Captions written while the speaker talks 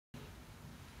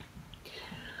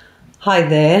Hi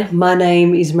there, my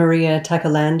name is Maria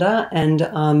Takolander and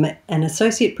I'm an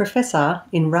Associate Professor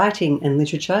in Writing and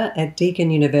Literature at Deakin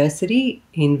University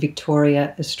in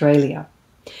Victoria, Australia.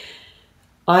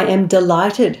 I am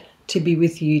delighted to be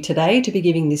with you today to be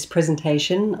giving this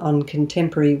presentation on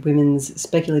contemporary women's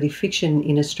speculative fiction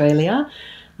in Australia.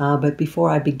 But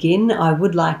before I begin, I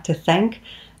would like to thank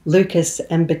Lucas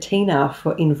and Bettina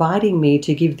for inviting me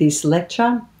to give this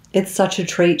lecture. It's such a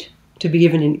treat to be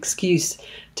given an excuse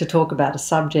to talk about a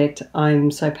subject I'm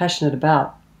so passionate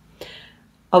about.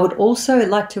 I would also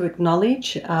like to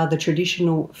acknowledge the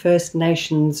traditional First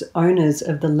Nations owners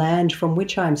of the land from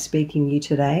which I'm speaking to you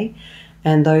today,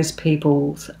 and those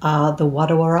peoples are the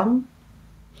Wadawurrung.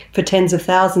 For tens of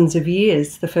thousands of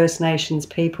years, the First Nations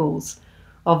peoples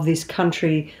of this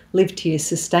country lived here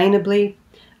sustainably,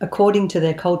 according to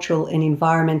their cultural and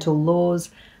environmental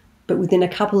laws, but within a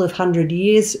couple of hundred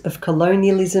years of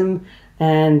colonialism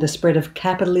and the spread of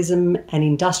capitalism and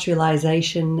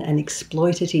industrialization and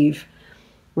exploitative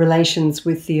relations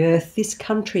with the earth, this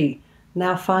country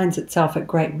now finds itself at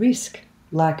great risk,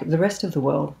 like the rest of the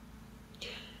world.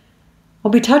 I'll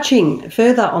be touching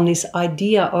further on this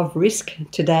idea of risk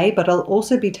today, but I'll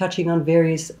also be touching on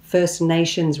various First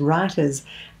Nations writers,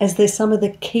 as they're some of the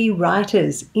key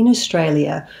writers in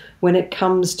Australia when it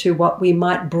comes to what we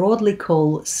might broadly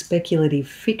call speculative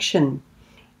fiction,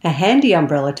 a handy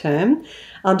umbrella term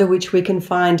under which we can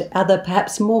find other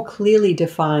perhaps more clearly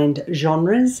defined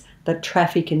genres that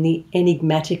traffic in the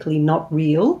enigmatically not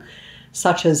real,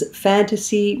 such as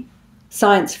fantasy,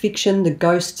 science fiction, the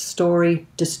ghost story,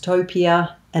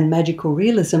 dystopia, and magical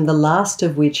realism, the last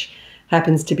of which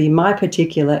happens to be my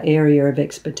particular area of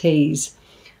expertise.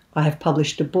 I have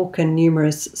published a book and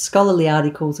numerous scholarly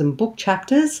articles and book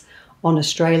chapters on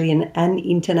Australian and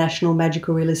international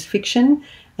magical realist fiction,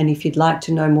 and if you'd like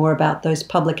to know more about those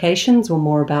publications or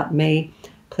more about me,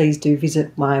 please do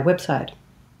visit my website.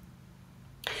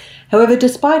 However,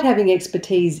 despite having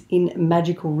expertise in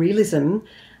magical realism,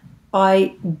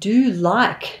 I do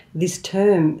like this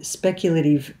term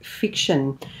speculative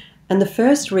fiction, and the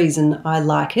first reason I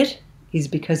like it is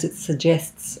because it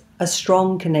suggests a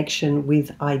strong connection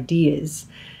with ideas.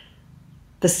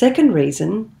 The second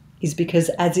reason is because,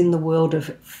 as in the world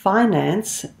of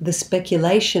finance, the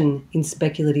speculation in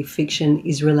speculative fiction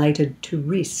is related to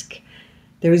risk.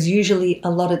 There is usually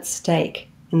a lot at stake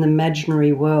in the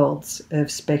imaginary worlds of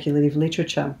speculative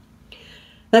literature.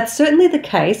 That's certainly the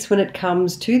case when it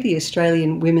comes to the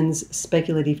Australian women's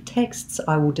speculative texts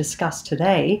I will discuss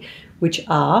today, which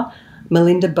are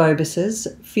Merlinda Bobis's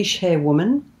Fish Hair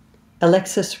Woman,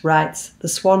 Alexis Wright's The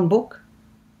Swan Book,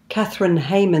 Kathryn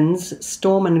Heyman's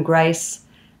Storm and Grace,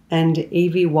 and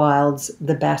Evie Wyld's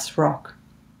The Bass Rock.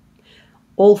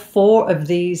 All four of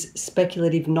these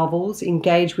speculative novels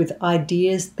engage with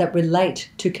ideas that relate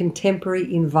to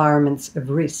contemporary environments of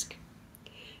risk.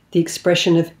 The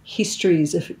expression of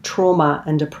histories of trauma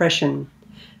and oppression,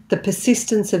 the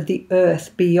persistence of the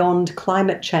earth beyond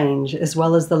climate change, as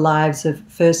well as the lives of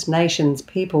First Nations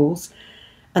peoples,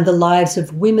 and the lives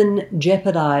of women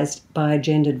jeopardised by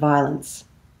gendered violence.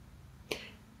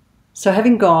 So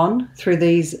having gone through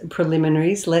these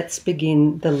preliminaries, let's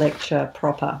begin the lecture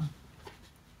proper.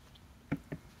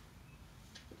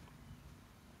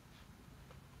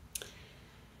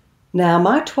 Now,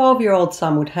 my 12-year-old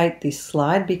son would hate this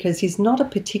slide because he's not a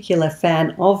particular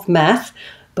fan of math,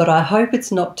 but I hope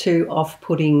it's not too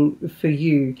off-putting for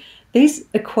you. These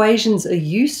equations are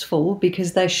useful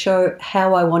because they show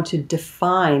how I want to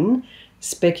define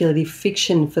speculative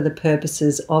fiction for the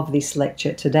purposes of this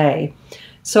lecture today.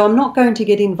 So I'm not going to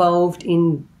get involved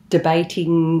in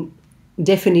debating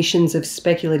definitions of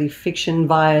speculative fiction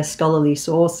via scholarly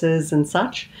sources and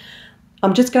such.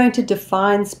 I'm just going to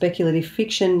define speculative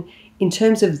fiction in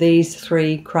terms of these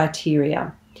three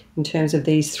criteria, in terms of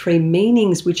these three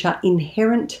meanings which are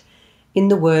inherent in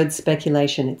the word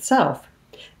speculation itself: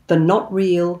 the not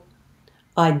real,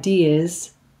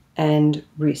 ideas, and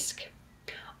risk.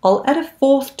 I'll add a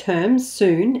fourth term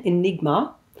soon,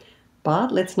 enigma,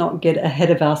 but let's not get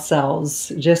ahead of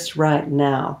ourselves just right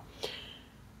now.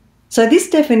 So this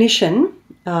definition,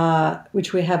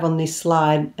 which we have on this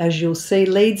slide, as you'll see,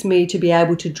 leads me to be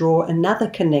able to draw another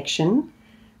connection,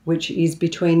 which is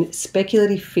between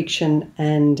speculative fiction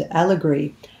and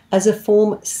allegory, as a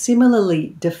form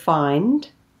similarly defined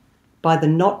by the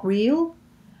not real,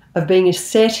 of being a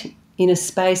set in a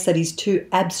space that is too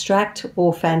abstract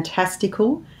or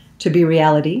fantastical to be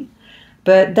reality,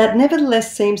 but that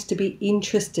nevertheless seems to be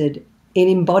interested in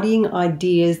embodying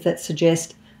ideas that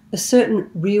suggest a certain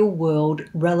real-world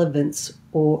relevance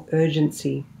or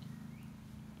urgency.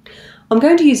 I'm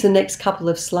going to use the next couple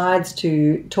of slides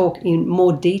to talk in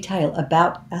more detail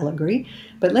about allegory,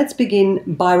 but let's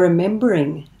begin by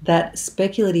remembering that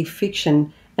speculative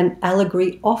fiction and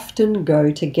allegory often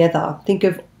go together. Think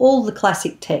of all the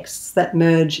classic texts that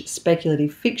merge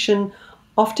speculative fiction,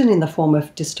 often in the form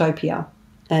of dystopia,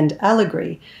 and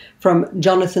allegory, from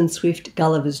Jonathan Swift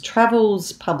Gulliver's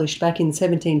Travels, published back in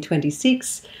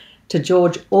 1726, to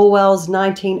George Orwell's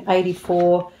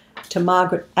 1984, to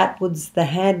Margaret Atwood's The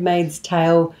Handmaid's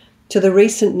Tale, to the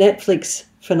recent Netflix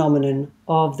phenomenon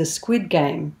of The Squid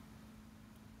Game.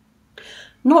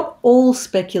 Not all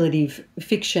speculative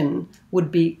fiction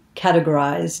would be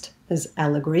categorised as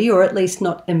allegory, or at least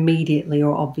not immediately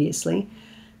or obviously,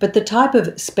 but the type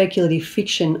of speculative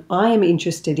fiction I am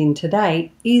interested in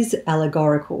today is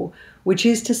allegorical, which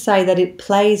is to say that it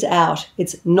plays out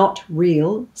its not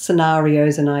real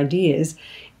scenarios and ideas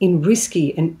in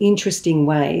risky and interesting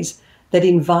ways that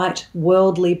invite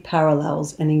worldly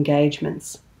parallels and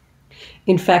engagements.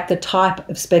 In fact, the type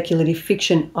of speculative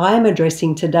fiction I am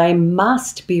addressing today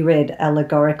must be read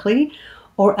allegorically,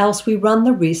 or else we run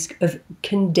the risk of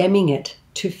condemning it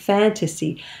to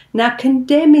fantasy. Now,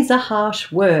 condemn is a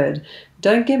harsh word.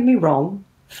 Don't get me wrong,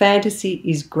 fantasy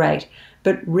is great,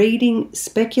 but reading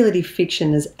speculative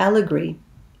fiction as allegory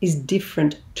is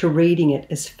different to reading it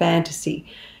as fantasy.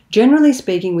 Generally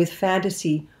speaking, with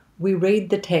fantasy, we read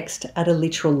the text at a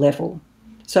literal level.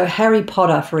 So Harry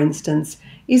Potter, for instance,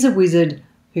 is a wizard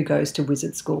who goes to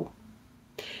wizard school.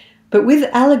 But with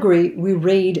allegory, we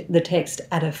read the text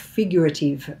at a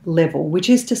figurative level, which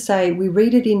is to say we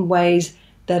read it in ways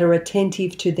that are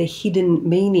attentive to the hidden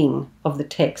meaning of the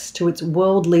text, to its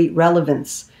worldly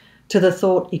relevance, to the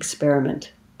thought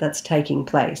experiment that's taking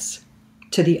place,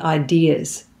 to the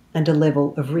ideas and a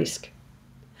level of risk.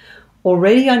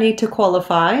 Already I need to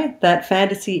qualify that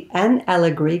fantasy and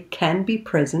allegory can be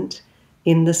present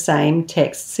in the same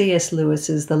text. C.S.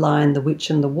 Lewis's The Lion, the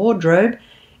Witch and the Wardrobe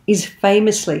is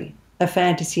famously a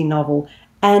fantasy novel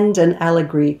and an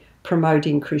allegory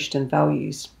promoting Christian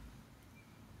values.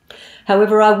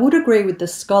 However, I would agree with the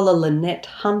scholar Lynette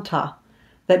Hunter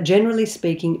that generally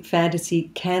speaking,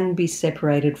 fantasy can be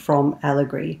separated from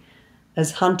allegory.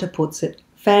 As Hunter puts it,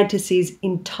 fantasy's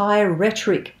entire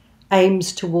rhetoric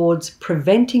aims towards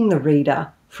preventing the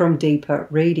reader from deeper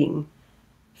reading.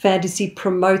 Fantasy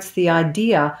promotes the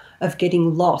idea of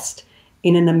getting lost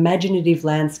in an imaginative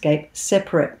landscape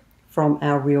separate from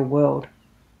our real world.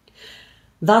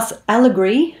 Thus,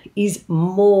 allegory is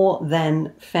more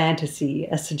than fantasy,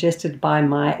 as suggested by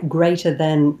my greater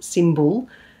than symbol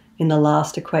in the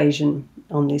last equation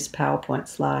on this PowerPoint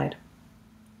slide.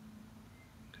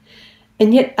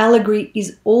 And yet allegory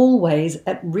is always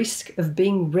at risk of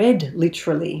being read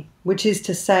literally, which is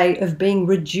to say of being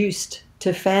reduced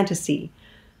to fantasy.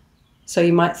 So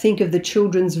you might think of the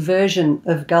children's version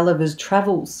of Gulliver's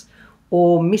Travels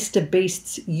or Mr.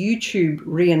 Beast's YouTube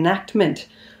reenactment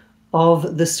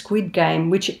of The Squid Game,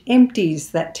 which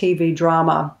empties that TV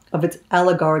drama of its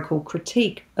allegorical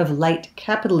critique of late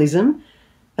capitalism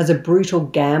as a brutal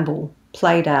gamble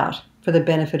played out for the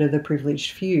benefit of the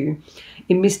privileged few.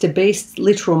 In Mr. Beast's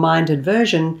literal-minded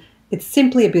version, it's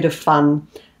simply a bit of fun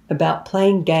about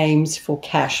playing games for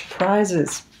cash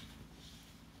prizes.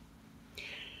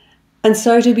 And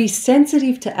so to be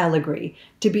sensitive to allegory,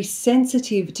 to be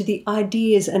sensitive to the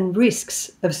ideas and risks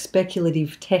of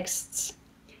speculative texts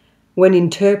when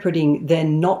interpreting their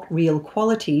not real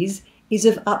qualities is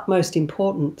of utmost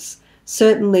importance,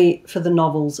 certainly for the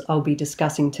novels I'll be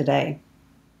discussing today.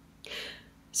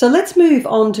 So let's move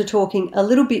on to talking a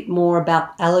little bit more about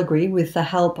allegory with the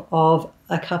help of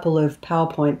a couple of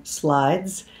PowerPoint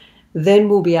slides. Then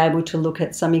we'll be able to look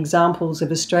at some examples of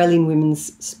Australian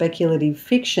women's speculative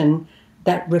fiction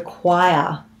that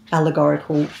require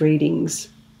allegorical readings.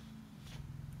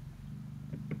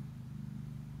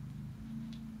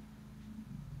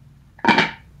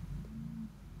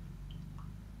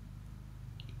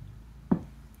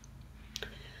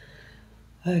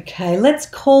 Okay, let's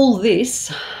call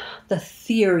this the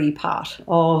theory part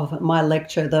of my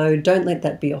lecture, though don't let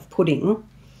that be off-putting.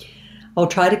 I'll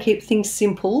try to keep things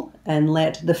simple and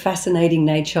let the fascinating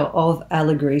nature of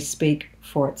allegory speak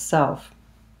for itself.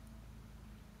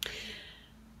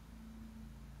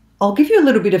 I'll give you a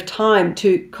little bit of time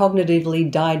to cognitively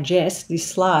digest this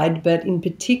slide, but in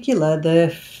particular the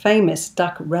famous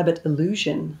duck-rabbit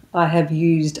illusion I have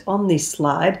used on this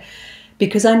slide,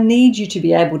 because I need you to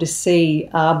be able to see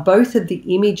both of the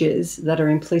images that are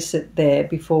implicit there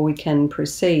before we can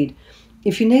proceed.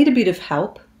 If you need a bit of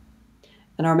help,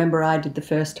 and I remember I did the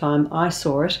first time I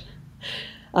saw it,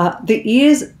 the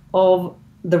ears of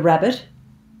the rabbit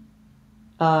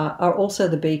are also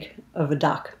the beak of a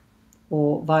duck.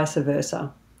 or vice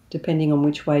versa, depending on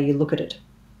which way you look at it.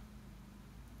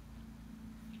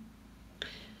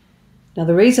 Now,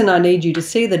 the reason I need you to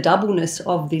see the doubleness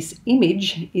of this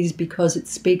image is because it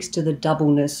speaks to the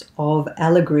doubleness of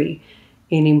allegory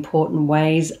in important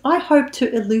ways I hope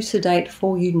to elucidate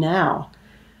for you now.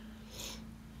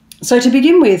 So to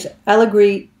begin with,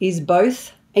 allegory is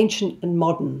both ancient and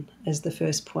modern, as the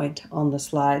first point on the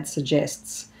slide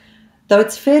suggests. Though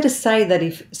it's fair to say that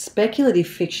if speculative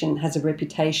fiction has a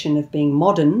reputation of being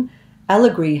modern,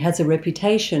 allegory has a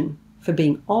reputation for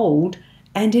being old,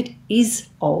 and it is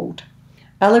old.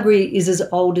 Allegory is as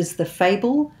old as the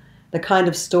fable, the kind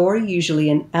of story, usually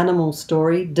an animal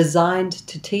story, designed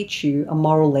to teach you a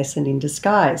moral lesson in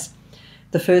disguise.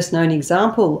 The first known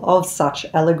example of such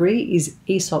allegory is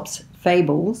Aesop's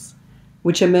fables,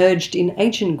 which emerged in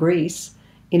ancient Greece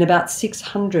in about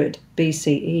 600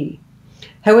 BCE.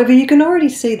 However, you can already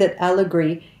see that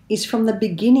allegory is from the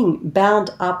beginning bound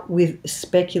up with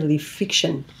speculative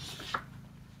fiction.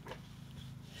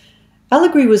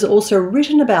 Allegory was also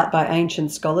written about by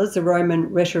ancient scholars. The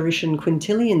Roman rhetorician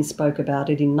Quintilian spoke about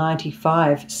it in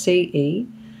 95 CE.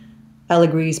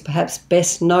 Allegory is perhaps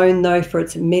best known, though, for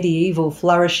its medieval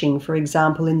flourishing, for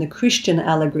example, in the Christian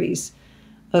allegories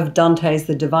of Dante's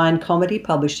The Divine Comedy,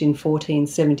 published in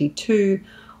 1472,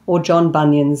 or John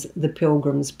Bunyan's The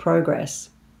Pilgrim's Progress.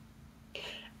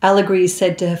 Allegory is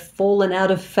said to have fallen out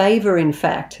of favour, in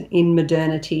fact, in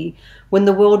modernity, when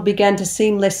the world began to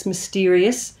seem less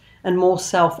mysterious and more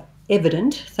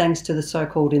self-evident, thanks to the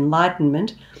so-called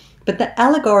Enlightenment, but the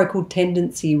allegorical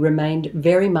tendency remained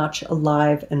very much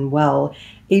alive and well.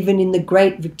 Even in the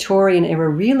great Victorian-era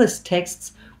realist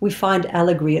texts, we find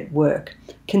allegory at work.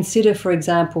 Consider, for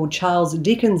example, Charles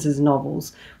Dickens's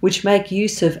novels, which make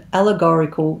use of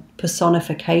allegorical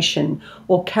personification,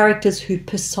 or characters who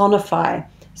personify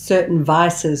certain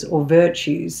vices or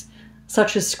virtues,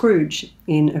 such as Scrooge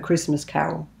in A Christmas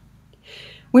Carol.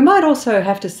 We might also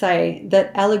have to say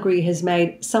that allegory has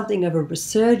made something of a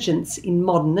resurgence in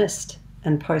modernist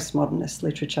and postmodernist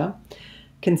literature.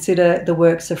 Consider the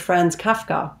works of Franz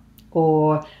Kafka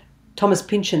or Thomas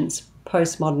Pynchon's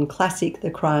postmodern classic, The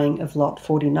Crying of Lot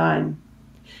 49.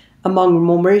 Among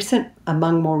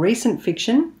more recent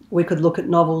fiction, we could look at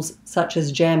novels such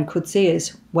as Jam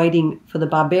Coetzee's Waiting for the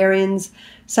Barbarians,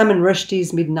 Salman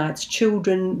Rushdie's Midnight's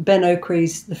Children, Ben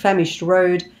Okri's The Famished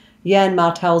Road, Jan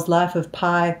Martel's Life of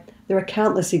Pi. There are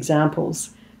countless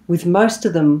examples, with most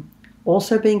of them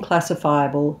also being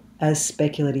classifiable as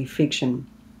speculative fiction.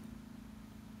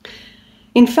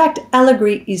 In fact,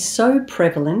 allegory is so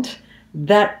prevalent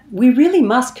that we really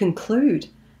must conclude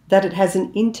that it has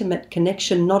an intimate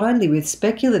connection not only with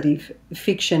speculative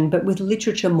fiction, but with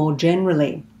literature more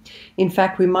generally. In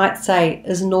fact, we might say,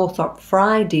 as Northrop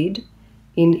Frye did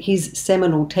in his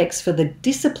seminal text for the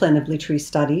discipline of literary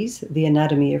studies, The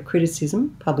Anatomy of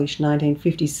Criticism, published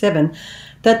 1957,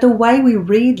 that the way we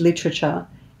read literature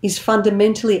is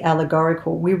fundamentally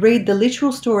allegorical. We read the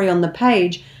literal story on the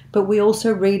page, but we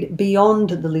also read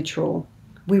beyond the literal.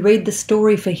 We read the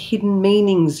story for hidden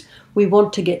meanings. We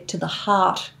want to get to the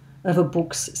heart of a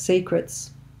book's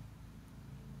secrets.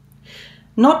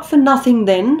 Not for nothing,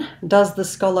 then, does the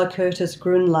scholar Curtis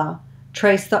Grunler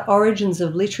trace the origins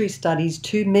of literary studies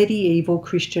to medieval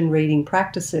Christian reading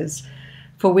practices,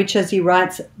 for which, as he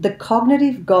writes, the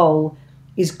cognitive goal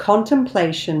is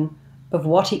contemplation of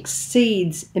what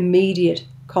exceeds immediate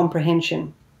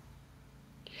comprehension.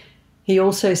 He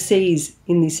also sees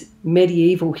in this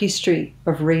medieval history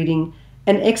of reading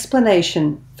an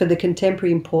explanation for the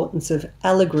contemporary importance of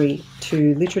allegory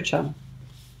to literature.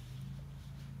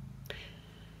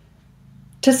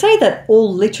 To say that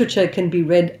all literature can be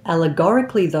read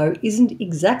allegorically, though, isn't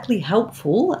exactly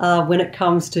helpful when it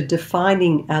comes to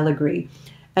defining allegory.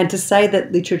 And to say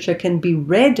that literature can be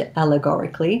read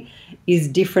allegorically is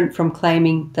different from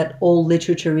claiming that all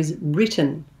literature is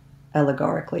written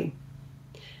allegorically.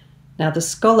 Now, the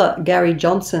scholar Gary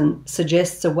Johnson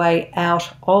suggests a way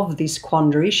out of this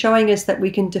quandary, showing us that we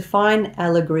can define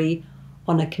allegory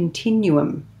on a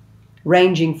continuum,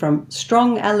 ranging from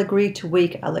strong allegory to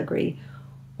weak allegory,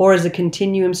 or as a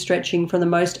continuum stretching from the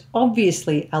most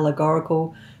obviously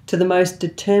allegorical to the most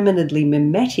determinedly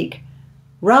mimetic,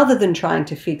 rather than trying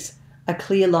to fix a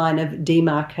clear line of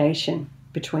demarcation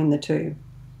between the two.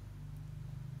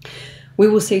 We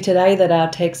will see today that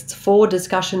our texts for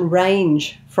discussion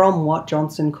range from what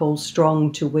Johnson calls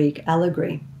strong to weak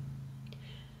allegory.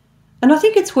 And I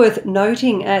think it's worth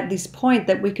noting at this point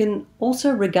that we can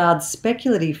also regard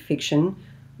speculative fiction,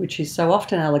 which is so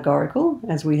often allegorical,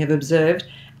 as we have observed,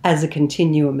 as a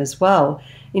continuum as well.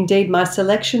 Indeed, my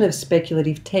selection of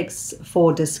speculative texts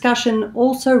for discussion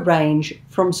also range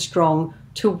from strong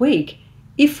to weak,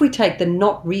 if we take the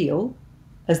not real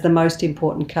as the most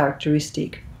important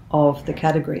characteristic of the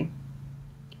category.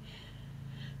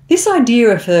 This idea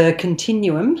of a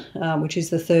continuum, which is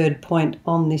the third point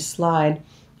on this slide,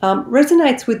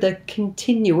 resonates with the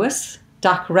continuous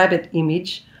duck-rabbit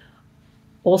image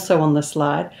also on the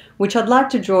slide, which I'd like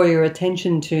to draw your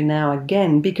attention to now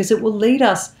again, because it will lead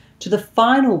us to the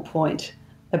final point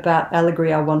about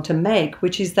allegory I want to make,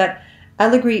 which is that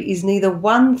allegory is neither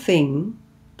one thing,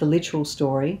 the literal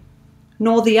story,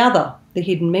 nor the other, the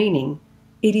hidden meaning.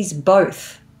 It is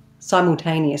both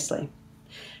simultaneously.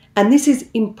 And this is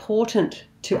important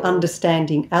to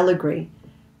understanding allegory,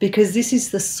 because this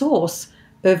is the source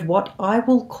of what I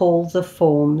will call the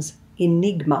form's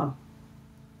enigma.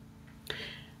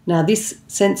 Now, this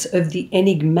sense of the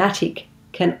enigmatic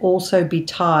can also be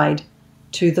tied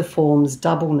to the form's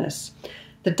doubleness.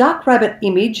 The duck-rabbit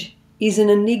image is an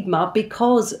enigma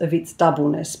because of its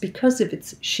doubleness, because of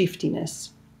its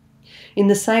shiftiness. In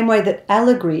the same way that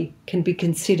allegory can be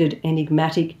considered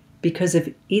enigmatic because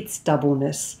of its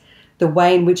doubleness, the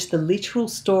way in which the literal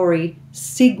story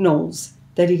signals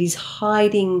that it is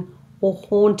hiding or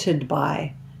haunted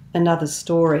by another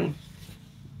story.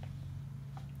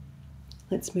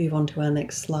 Let's move on to our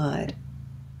next slide.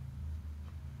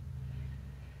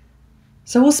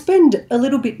 So we'll spend a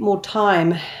little bit more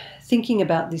time thinking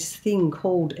about this thing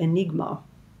called enigma.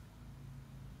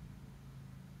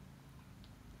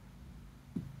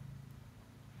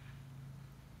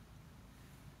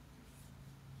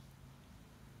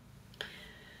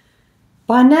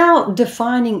 By now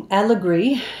defining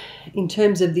allegory in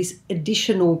terms of this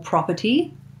additional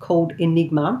property called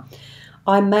enigma,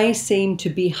 I may seem to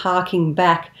be harking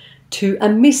back to a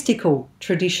mystical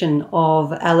tradition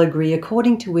of allegory,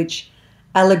 according to which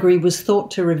allegory was thought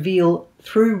to reveal,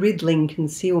 through riddling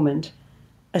concealment,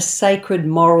 a sacred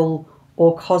moral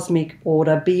or cosmic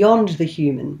order beyond the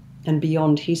human and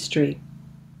beyond history.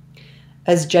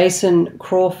 As Jason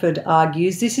Crawford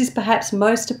argues, this is perhaps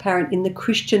most apparent in the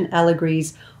Christian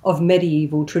allegories of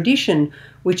medieval tradition,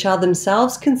 which are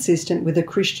themselves consistent with a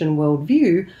Christian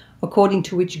worldview, according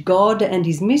to which God and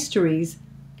his mysteries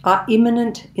are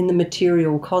immanent in the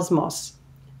material cosmos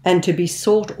and to be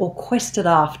sought or quested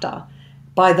after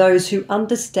by those who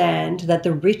understand that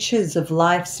the riches of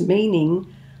life's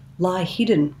meaning lie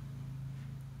hidden.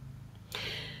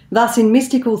 Thus, in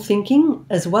mystical thinking,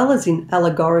 as well as in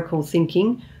allegorical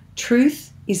thinking,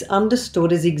 truth is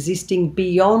understood as existing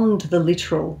beyond the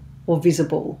literal or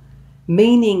visible.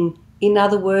 Meaning, in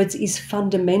other words, is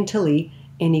fundamentally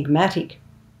enigmatic.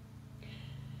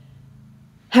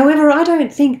 However, I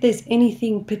don't think there's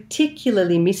anything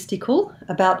particularly mystical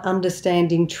about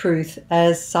understanding truth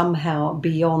as somehow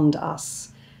beyond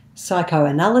us.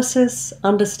 Psychoanalysis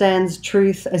understands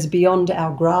truth as beyond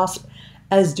our grasp,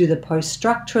 as do the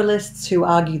post-structuralists who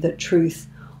argue that truth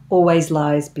always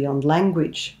lies beyond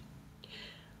language.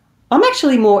 I'm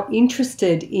actually more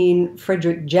interested in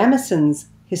Frederick Jamison's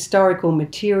historical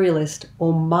materialist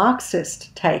or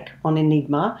Marxist take on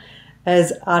enigma,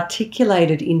 as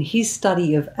articulated in his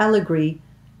study of allegory,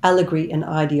 Allegory and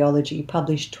Ideology,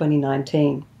 published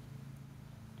 2019.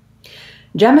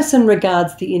 Jamison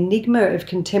regards the enigma of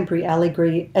contemporary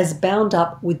allegory as bound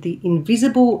up with the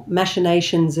invisible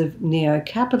machinations of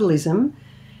neo-capitalism.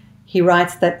 He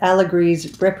writes that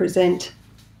allegories represent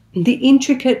the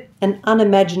intricate and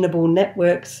unimaginable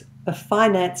networks of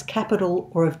finance,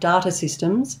 capital, or of data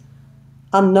systems,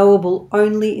 unknowable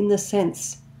only in the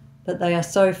sense that they are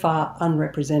so far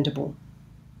unrepresentable.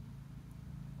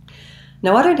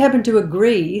 Now, I don't happen to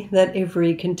agree that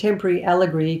every contemporary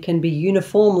allegory can be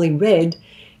uniformly read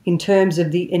in terms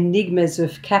of the enigmas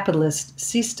of capitalist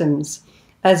systems,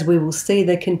 as we will see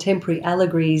the contemporary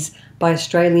allegories by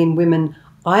Australian women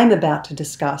I'm about to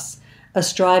discuss are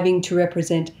striving to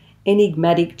represent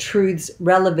enigmatic truths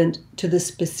relevant to the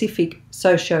specific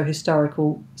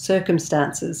socio-historical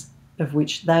circumstances of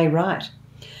which they write.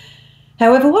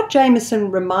 However, what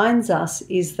Jamison reminds us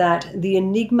is that the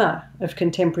enigma of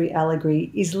contemporary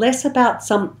allegory is less about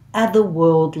some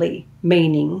otherworldly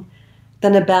meaning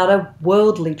than about a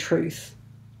worldly truth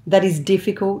that is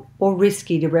difficult or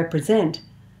risky to represent,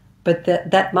 but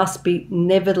that must be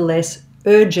nevertheless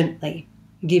urgently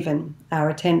given our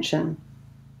attention.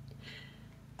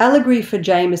 Allegory for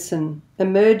Jamison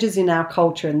emerges in our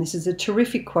culture, and this is a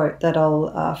terrific quote that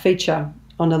I'll feature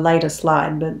on a later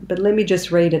slide, but let me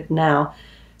just read it now.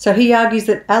 So he argues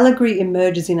that allegory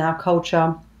emerges in our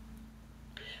culture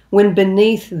when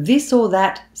beneath this or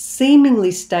that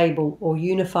seemingly stable or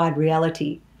unified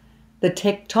reality, the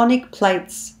tectonic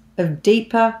plates of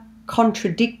deeper,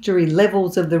 contradictory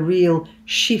levels of the real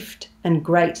shift and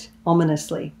grate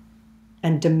ominously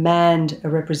and demand a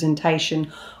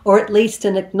representation, or at least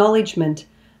an acknowledgement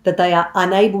that they are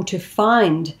unable to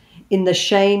find in the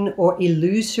sheen or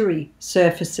illusory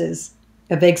surfaces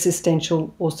of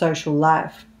existential or social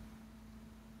life.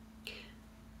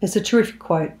 It's a terrific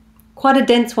quote. Quite a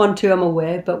dense one too, I'm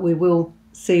aware, but we will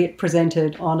see it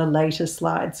presented on a later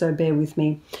slide, so bear with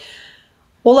me.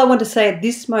 All I want to say at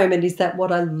this moment is that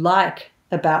what I like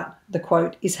about the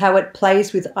quote is how it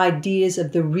plays with ideas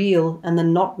of the real and the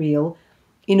not real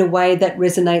in a way that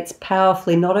resonates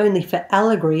powerfully not only for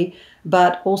allegory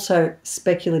but also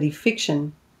speculative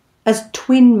fiction as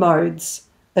twin modes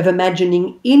of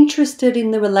imagining interested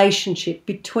in the relationship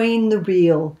between the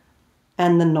real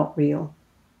and the not real.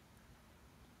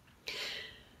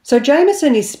 So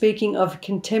Jameson is speaking of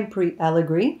contemporary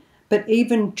allegory, but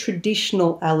even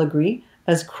traditional allegory,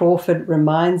 as Crawford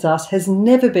reminds us, has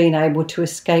never been able to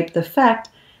escape the fact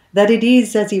that it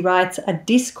is, as he writes, a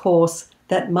discourse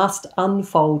that must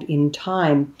unfold in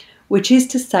time, which is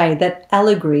to say that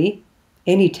allegory,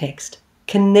 any text,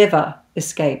 can never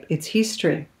escape its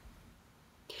history.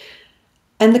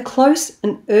 And the close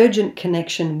and urgent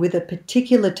connection with a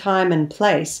particular time and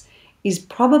place is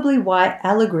probably why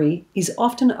allegory is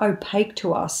often opaque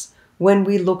to us when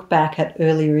we look back at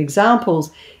earlier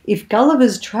examples. If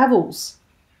Gulliver's Travels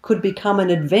could become an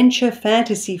adventure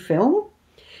fantasy film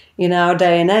in our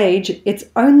day and age, it's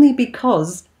only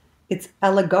because its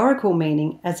allegorical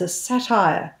meaning as a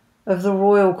satire of the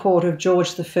royal court of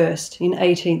George I in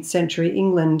 18th century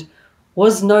England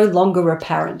was no longer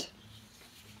apparent.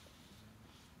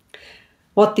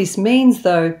 What this means,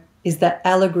 though, is that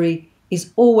allegory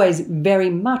is always very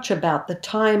much about the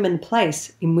time and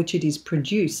place in which it is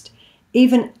produced,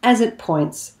 even as it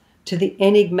points to the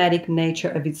enigmatic nature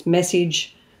of its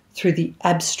message through the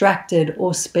abstracted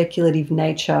or speculative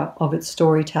nature of its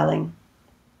storytelling.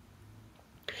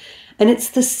 And it's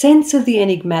the sense of the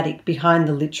enigmatic behind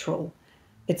the literal.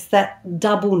 It's that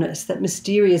doubleness, that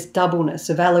mysterious doubleness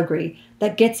of allegory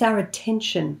that gets our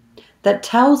attention, that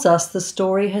tells us the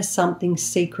story has something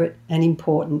secret and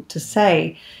important to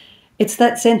say. It's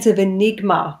that sense of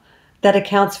enigma that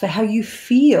accounts for how you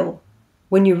feel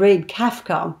when you read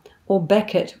Kafka or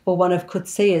Beckett or one of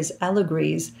Coetzee's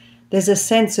allegories. There's a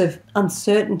sense of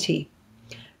uncertainty,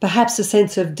 perhaps a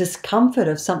sense of discomfort,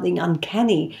 of something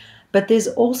uncanny, but there's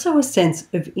also a sense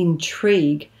of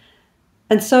intrigue.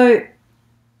 And so,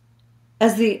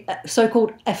 as the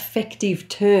so-called affective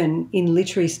turn in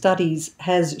literary studies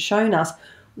has shown us,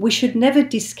 we should never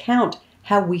discount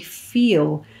how we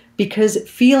feel, because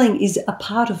feeling is a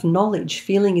part of knowledge,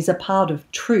 feeling is a part of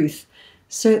truth,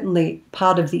 certainly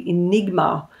part of the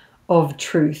enigma of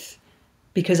truth,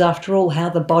 because after all, how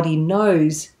the body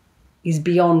knows is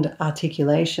beyond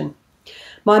articulation.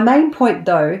 My main point,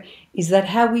 though, is that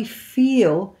how we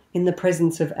feel in the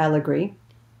presence of allegory,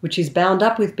 which is bound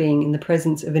up with being in the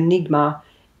presence of enigma,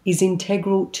 is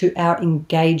integral to our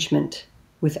engagement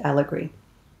with allegory.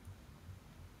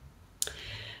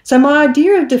 So my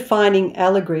idea of defining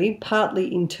allegory,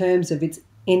 partly in terms of its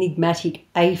enigmatic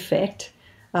affect,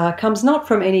 comes not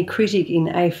from any critic in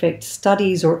affect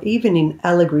studies or even in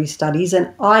allegory studies,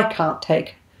 and I can't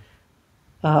take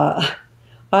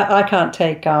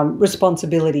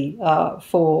responsibility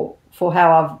for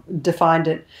how I've defined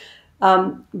it,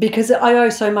 because I owe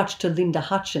so much to Linda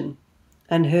Hutcheon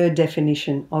and her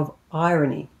definition of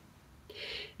irony.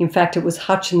 In fact, it was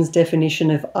Hutcheon's definition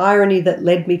of irony that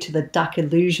led me to the duck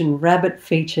illusion rabbit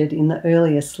featured in the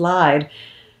earlier slide.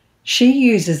 She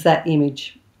uses that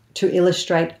image to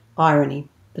illustrate irony,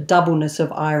 the doubleness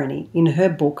of irony, in her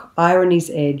book, Irony's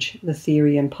Edge, The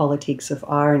Theory and Politics of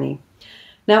Irony.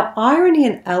 Now, irony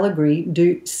and allegory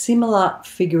do similar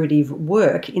figurative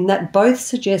work in that both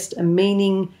suggest a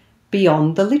meaning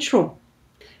beyond the literal.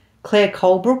 Claire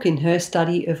Colebrook, in her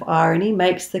study of irony,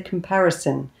 makes the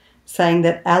comparison, saying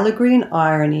that allegory and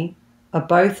irony are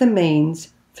both a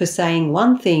means for saying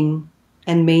one thing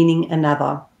and meaning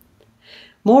another.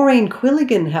 Maureen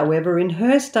Quilligan, however, in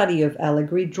her study of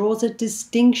allegory, draws a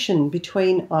distinction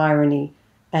between irony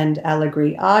and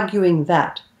allegory, arguing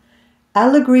that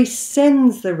allegory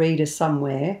sends the reader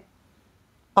somewhere,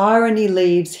 irony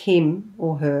leaves him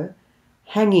or her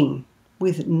hanging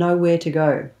with nowhere to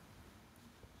go.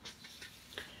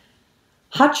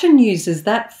 Hutcheon uses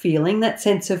that feeling, that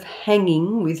sense of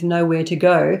hanging with nowhere to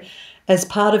go, as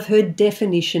part of her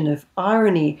definition of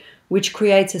irony, which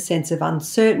creates a sense of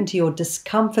uncertainty or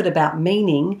discomfort about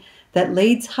meaning that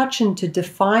leads Hutcheon to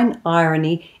define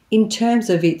irony in terms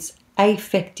of its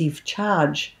affective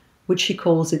charge, which she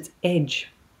calls its edge.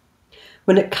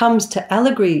 When it comes to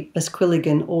allegory, as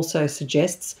Quilligan also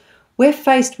suggests, we're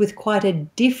faced with quite a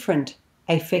different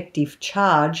affective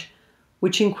charge,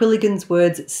 which in Quilligan's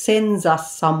words sends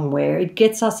us somewhere. It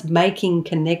gets us making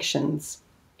connections.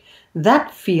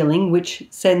 That feeling, which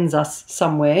sends us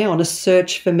somewhere on a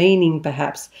search for meaning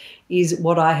perhaps, is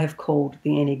what I have called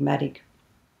the enigmatic.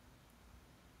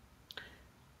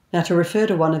 Now, to refer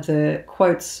to one of the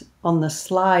quotes on the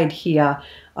slide here,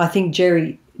 I think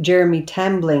Jeremy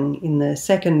Tambling in the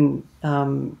second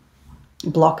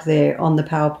block there on the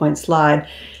PowerPoint slide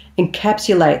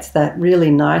encapsulates that really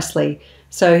nicely.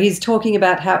 So he's talking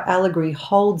about how allegory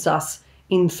holds us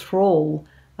in thrall,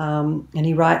 and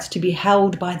he writes, "To be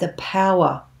held by the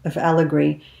power of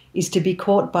allegory is to be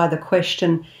caught by the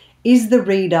question, is the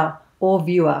reader or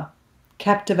viewer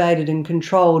captivated and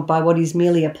controlled by what is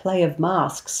merely a play of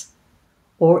masks?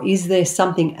 Or is there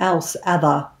something else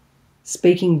other,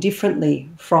 speaking differently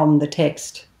from the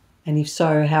text? And if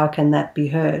so, how can that be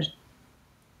heard?"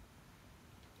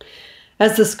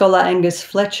 As the scholar Angus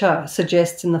Fletcher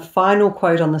suggests in the final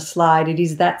quote on the slide, it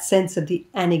is that sense of the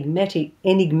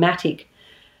enigmatic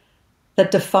that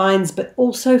defines but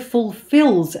also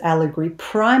fulfills allegory,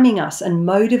 priming us and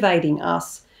motivating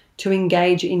us to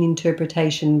engage in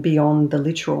interpretation beyond the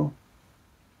literal.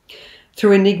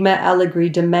 Through enigma, allegory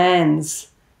demands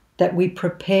that we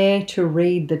prepare to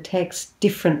read the text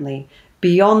differently,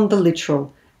 beyond the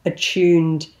literal,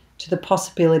 attuned to the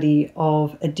possibility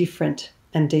of a different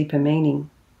and deeper meaning.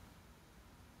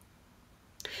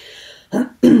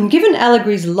 Given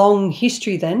allegory's long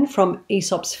history then, from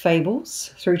Aesop's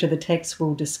fables through to the texts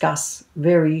we'll discuss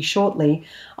very shortly,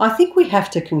 I think we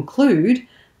have to conclude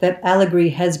that allegory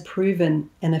has proven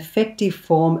an effective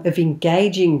form of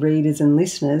engaging readers and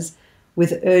listeners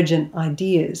with urgent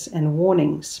ideas and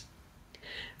warnings.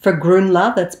 For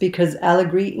Grunler, that's because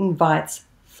allegory invites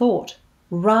thought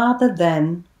rather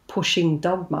than pushing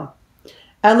dogma.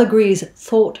 Allegory is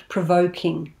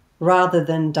thought-provoking rather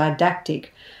than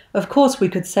didactic. Of course, we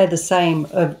could say the same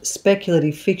of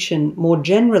speculative fiction more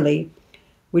generally,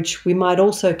 which we might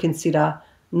also consider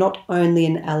not only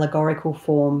an allegorical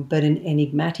form, but an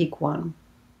enigmatic one.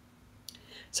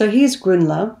 So here's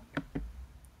Grunler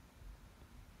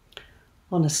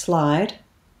on a slide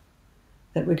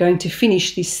that we're going to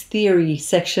finish this theory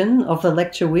section of the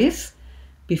lecture with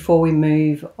before we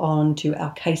move on to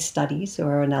our case studies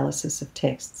or our analysis of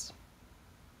texts.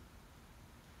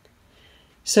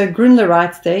 So Grunler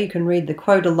writes there, you can read the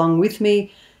quote along with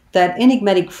me, that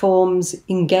enigmatic forms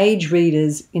engage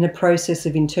readers in a process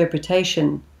of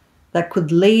interpretation that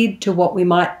could lead to what we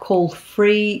might call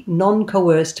free,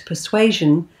 non-coerced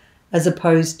persuasion as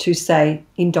opposed to, say,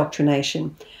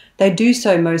 indoctrination. They do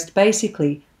so most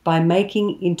basically by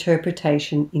making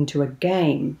interpretation into a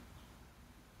game.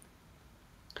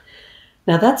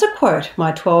 Now that's a quote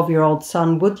my 12-year-old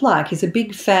son would like. He's a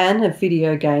big fan of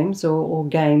video games or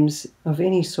games of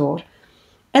any sort.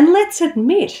 And let's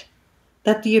admit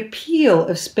that the appeal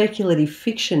of speculative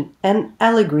fiction and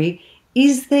allegory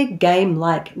is their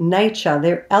game-like nature.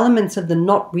 They're elements of the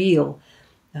not real.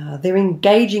 They're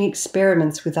engaging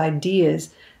experiments with ideas,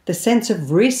 the sense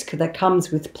of risk that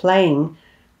comes with playing,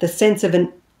 the sense of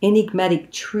an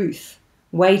enigmatic truth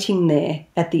waiting there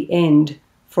at the end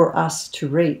for us to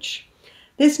reach.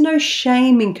 There's no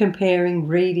shame in comparing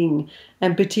reading,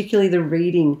 and particularly the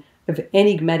reading of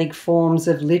enigmatic forms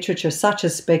of literature such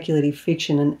as speculative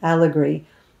fiction and allegory,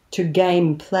 to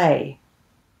game play.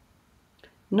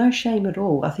 No shame at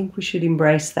all. I think we should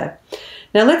embrace that.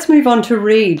 Now let's move on to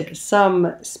read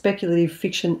some speculative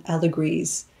fiction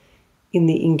allegories in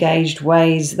the engaged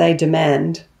ways they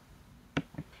demand.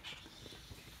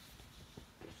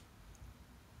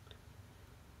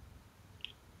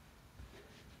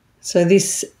 So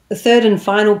this third and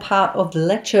final part of the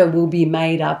lecture will be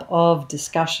made up of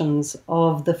discussions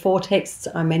of the four texts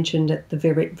I mentioned at the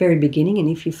very beginning. And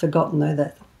if you've forgotten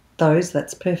those,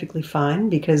 that's perfectly fine,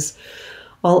 because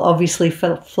I'll obviously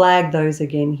flag those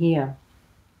again here.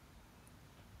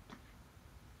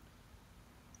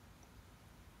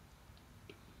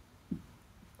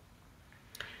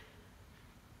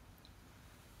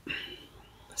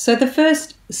 So the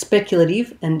first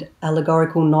speculative and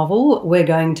allegorical novel we're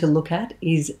going to look at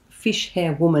is Fish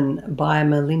Hair Woman by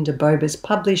Merlinda Bobis,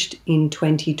 published in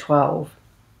 2012.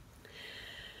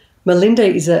 Merlinda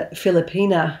is a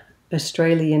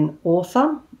Filipina-Australian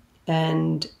author,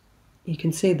 and you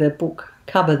can see the book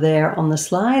cover there on the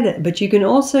slide, but you can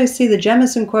also see the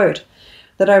Jamison quote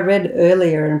that I read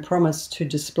earlier and promised to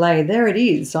display. There it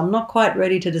is. I'm not quite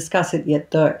ready to discuss it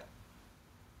yet, though.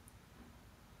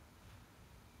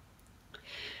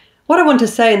 What I want to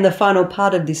say in the final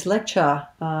part of this lecture,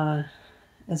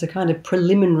 as a kind of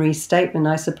preliminary statement,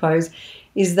 I suppose,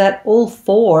 is that all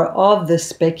four of the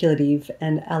speculative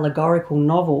and allegorical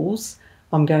novels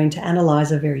I'm going to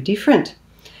analyse are very different,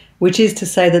 which is to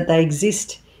say that they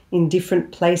exist in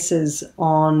different places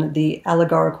on the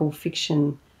allegorical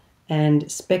fiction and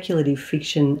speculative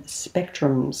fiction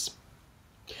spectrums.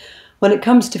 When it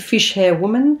comes to Fish Hair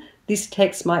Woman, this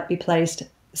text might be placed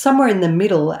somewhere in the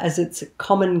middle, as its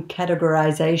common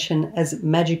categorization as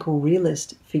magical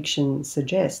realist fiction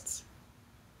suggests.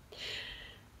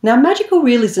 Now, magical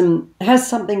realism has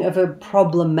something of a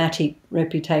problematic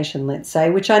reputation, let's say,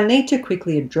 which I need to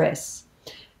quickly address,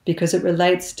 because it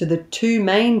relates to the two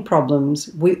main problems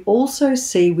we also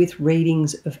see with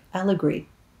readings of allegory.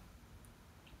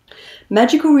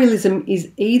 Magical realism is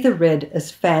either read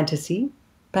as fantasy,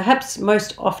 perhaps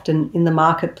most often in the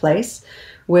marketplace,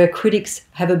 where critics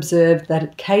have observed that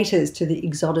it caters to the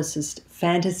exoticist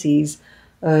fantasies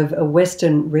of a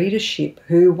Western readership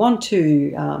who want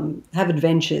to have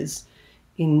adventures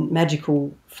in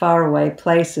magical, faraway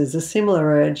places. A similar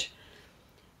urge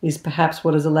is perhaps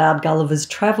what has allowed Gulliver's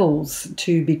Travels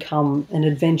to become an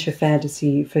adventure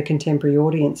fantasy for contemporary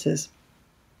audiences.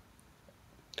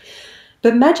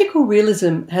 But magical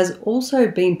realism has also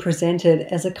been presented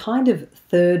as a kind of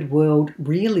third world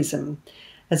realism,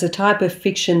 as a type of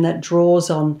fiction that draws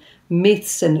on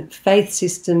myths and faith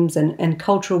systems and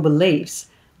cultural beliefs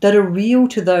that are real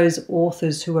to those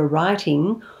authors who are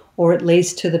writing, or at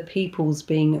least to the peoples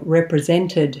being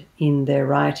represented in their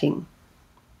writing.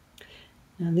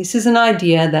 Now, this is an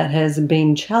idea that has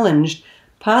been challenged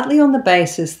partly on the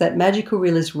basis that magical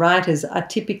realist writers are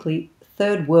typically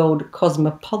third world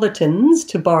cosmopolitans,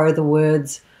 to borrow the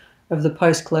words of the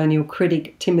post-colonial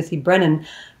critic Timothy Brennan,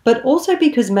 but also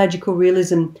because magical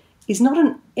realism is not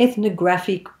an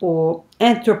ethnographic or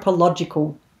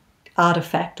anthropological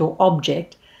artifact or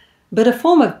object, but a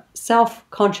form of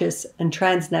self-conscious and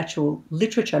transnatural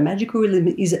literature. Magical realism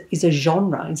is a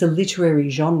genre, is a literary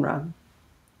genre.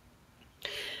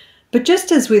 But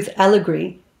just as with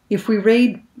allegory, if we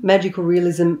read magical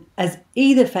realism as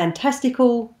either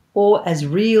fantastical or as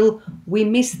real, we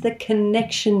miss the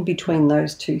connection between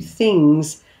those two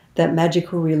things that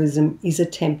magical realism is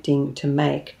attempting to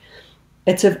make.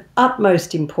 It's of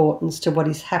utmost importance to what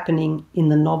is happening in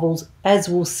the novels, as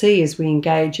we'll see as we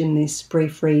engage in this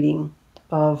brief reading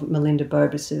of Merlinda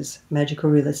Bobis's magical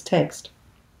realist text.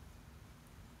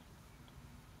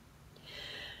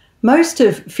 Most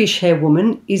of Fish Hair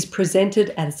Woman is presented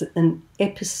as an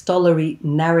epistolary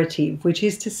narrative, which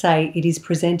is to say it is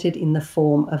presented in the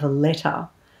form of a letter.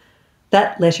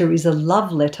 That letter is a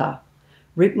love letter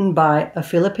written by a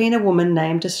Filipina woman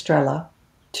named Estrella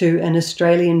to an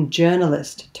Australian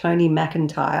journalist, Tony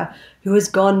McIntyre, who has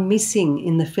gone missing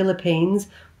in the Philippines,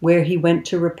 where he went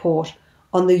to report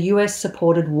on the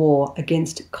US-supported war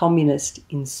against communist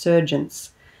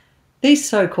insurgents. These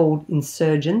so-called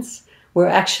insurgents were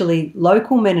actually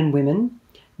local men and women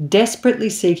desperately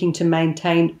seeking to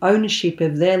maintain ownership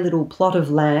of their little plot of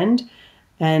land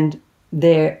and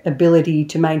their ability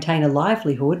to maintain a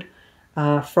livelihood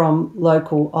from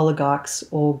local oligarchs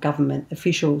or government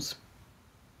officials.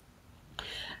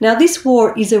 Now, this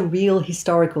war is a real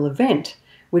historical event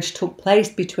which took place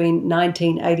between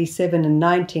 1987 and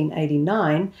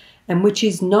 1989, and which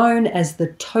is known as the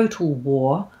Total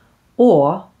War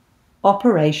or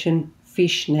Operation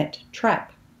Fishnet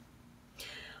Trap.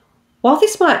 While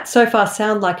this might so far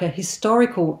sound like a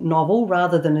historical novel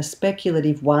rather than a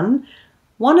speculative one,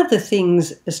 one of the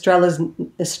things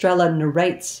Estrella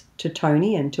narrates to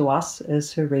Tony and to us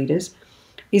as her readers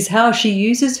is how she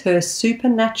uses her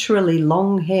supernaturally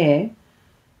long hair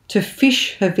to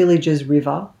fish her village's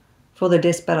river for the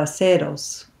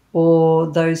desperaceros, or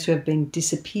those who have been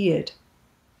disappeared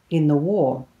in the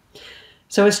war.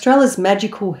 So Estrella's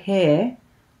magical hair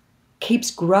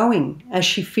keeps growing as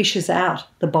she fishes out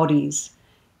the bodies,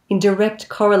 in direct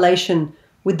correlation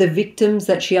with the victims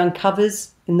that she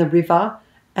uncovers in the river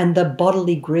and the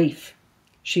bodily grief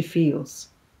she feels.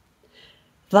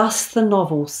 Thus the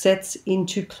novel sets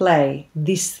into play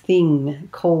this thing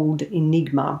called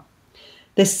enigma.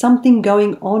 There's something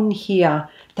going on here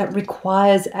that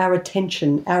requires our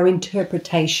attention, our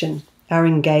interpretation, our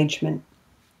engagement.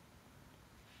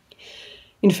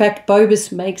 In fact,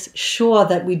 Bobis makes sure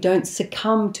that we don't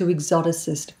succumb to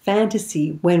exoticist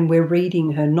fantasy when we're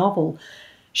reading her novel.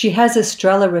 She has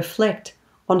Estrella reflect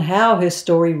on how her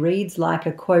story reads like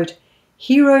a, quote,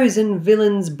 heroes and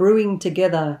villains brewing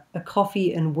together, a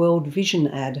coffee and world vision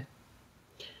ad.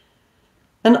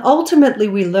 And ultimately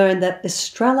we learn that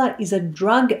Estrella is a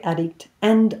drug addict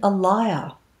and a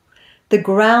liar. The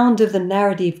ground of the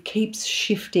narrative keeps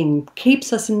shifting,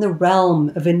 keeps us in the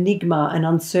realm of enigma and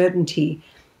uncertainty,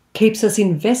 keeps us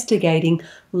investigating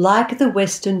like the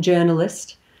Western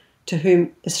journalist to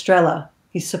whom Estrella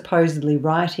is supposedly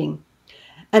writing.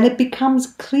 And it becomes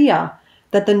clear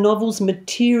that the novel's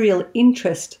material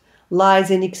interest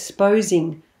lies in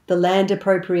exposing the land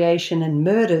appropriation and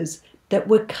murders that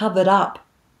were covered up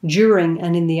during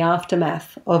and in the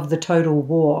aftermath of the total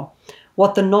war,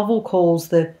 what the novel calls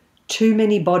the too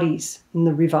many bodies in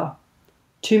the river,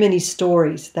 too many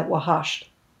stories that were hushed.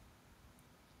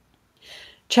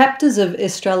 Chapters of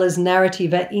Estrella's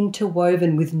narrative are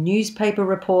interwoven with newspaper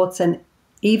reports and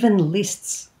even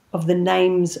lists of the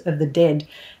names of the dead,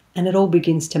 and it all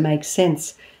begins to make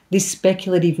sense. This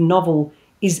speculative novel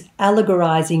is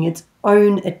allegorizing its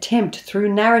own attempt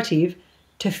through narrative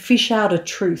to fish out a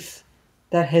truth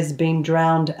that has been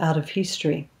drowned out of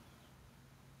history.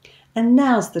 And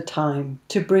now's the time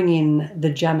to bring in the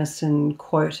Jamison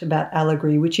quote about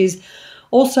allegory, which is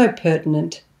also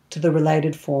pertinent to the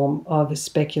related form of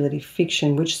speculative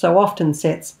fiction, which so often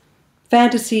sets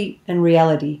fantasy and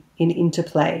reality in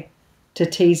interplay to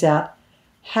tease out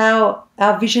how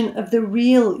our vision of the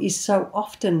real is so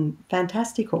often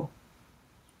fantastical.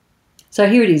 So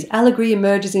here it is. Allegory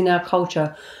emerges in our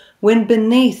culture when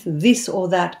beneath this or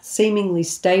that seemingly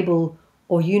stable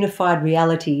or unified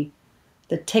reality,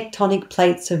 the tectonic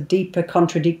plates of deeper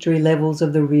contradictory levels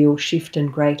of the real shift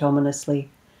and grate ominously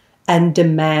and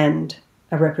demand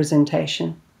a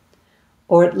representation,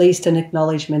 or at least an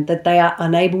acknowledgement that they are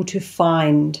unable to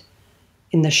find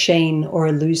in the sheen or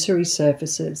illusory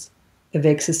surfaces of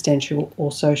existential or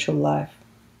social life.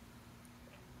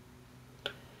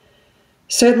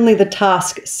 Certainly the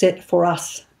task set for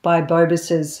us by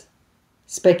Bobis's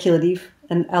speculative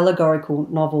and allegorical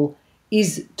novel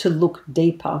is to look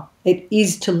deeper. It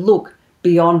is to look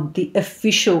beyond the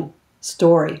official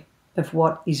story of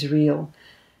what is real.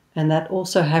 And that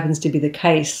also happens to be the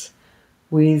case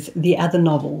with the other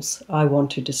novels I want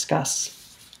to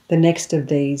discuss. The next of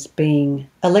these being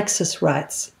Alexis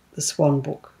Wright's The Swan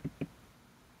Book.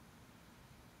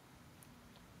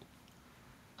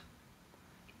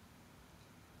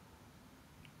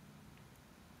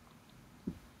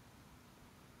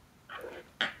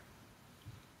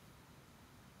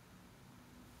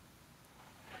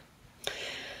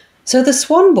 So The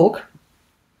Swan Book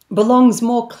belongs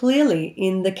more clearly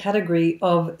in the category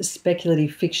of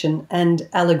speculative fiction and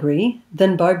allegory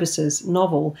than Bobis's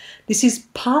novel. This is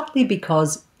partly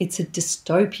because it's a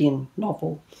dystopian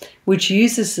novel, which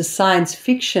uses the science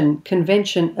fiction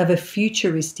convention of a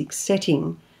futuristic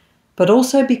setting, but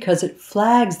also because it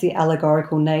flags the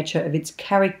allegorical nature of its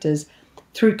characters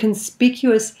through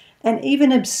conspicuous and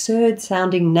even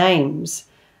absurd-sounding names,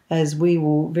 as we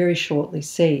will very shortly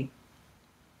see.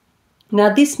 Now,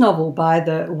 this novel by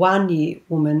the Wanyi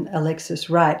woman Alexis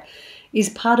Wright is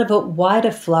part of a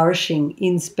wider flourishing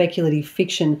in speculative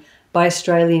fiction by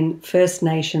Australian First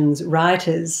Nations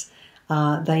writers.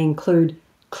 They include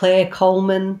Claire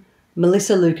Coleman,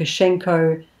 Melissa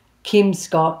Lukashenko, Kim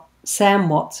Scott, Sam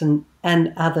Watson,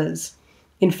 and others.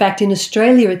 In fact, in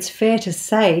Australia, it's fair to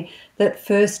say that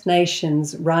First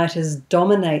Nations writers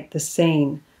dominate the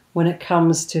scene when it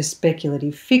comes to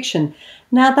speculative fiction.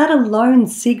 Now, that alone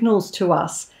signals to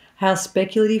us how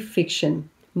speculative fiction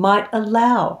might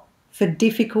allow for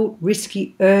difficult,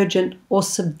 risky, urgent, or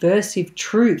subversive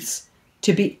truths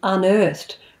to be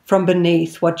unearthed from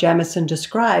beneath what Jamison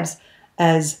describes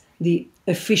as the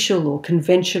official or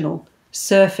conventional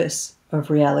surface of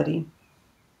reality.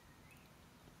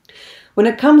 When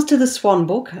it comes to The Swan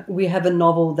Book, we have a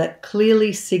novel that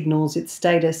clearly signals its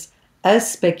status as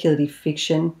speculative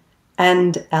fiction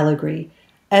and allegory,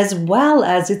 as well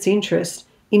as its interest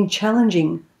in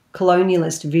challenging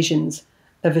colonialist visions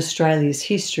of Australia's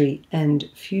history and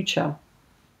future.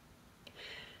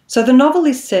 So the novel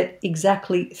is set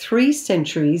exactly 3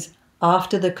 centuries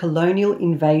after the colonial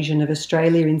invasion of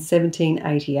Australia in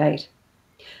 1788.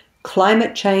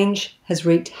 Climate change has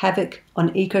wreaked havoc on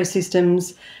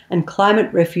ecosystems, and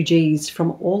climate refugees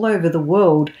from all over the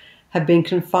world have been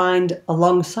confined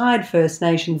alongside First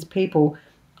Nations people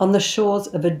on the shores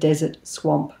of a desert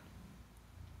swamp.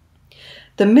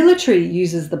 The military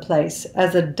uses the place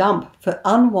as a dump for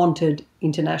unwanted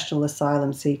international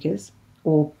asylum seekers,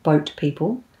 or boat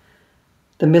people.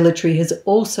 The military has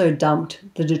also dumped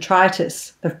the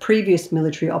detritus of previous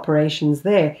military operations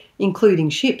there, including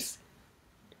ships.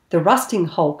 The rusting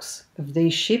hulks of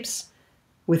these ships,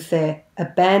 with their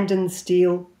abandoned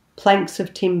steel, planks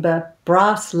of timber,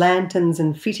 brass lanterns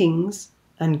and fittings,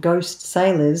 and ghost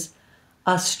sailors,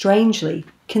 are strangely,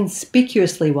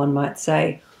 conspicuously, one might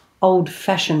say,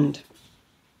 old-fashioned.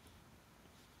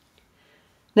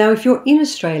 Now, if you're in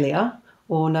Australia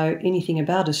or know anything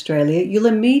about Australia, you'll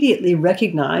immediately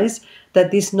recognise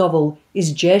that this novel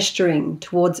is gesturing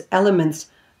towards elements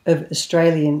of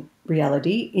Australian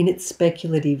reality in its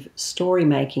speculative story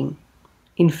making.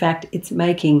 In fact, it's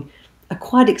making a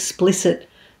quite explicit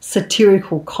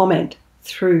satirical comment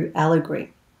through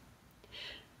allegory.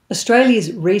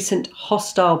 Australia's recent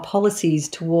hostile policies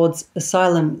towards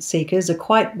asylum seekers are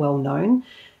quite well known.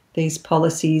 These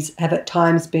policies have at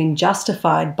times been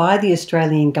justified by the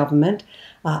Australian government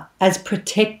as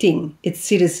protecting its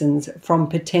citizens from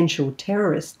potential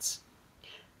terrorists.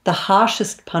 The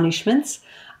harshest punishments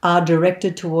are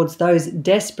directed towards those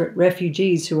desperate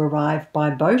refugees who arrive by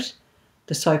boat,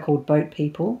 the so-called boat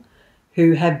people,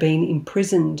 who have been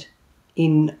imprisoned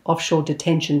in offshore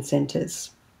detention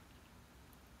centres.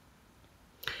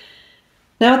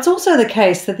 Now, it's also the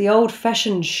case that the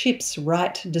old-fashioned ships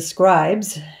Wright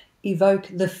describes evoke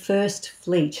the first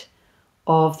fleet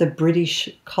of the British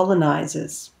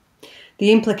colonisers.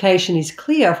 The implication is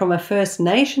clear from a First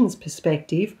Nations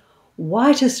perspective.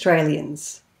 White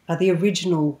Australians are the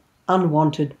original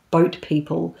unwanted boat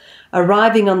people,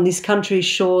 arriving on this country's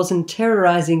shores and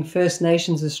terrorising First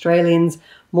Nations Australians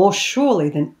more surely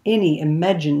than any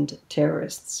imagined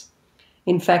terrorists.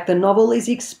 In fact, the novel is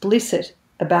explicit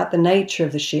about the nature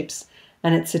of the ships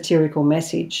and its satirical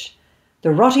message.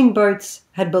 The rotting boats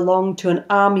had belonged to an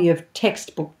army of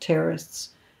textbook terrorists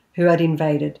who had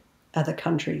invaded other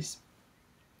countries.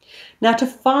 Now, to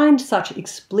find such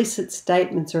explicit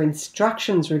statements or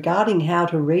instructions regarding how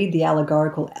to read the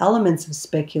allegorical elements of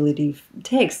speculative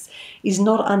texts is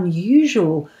not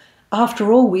unusual.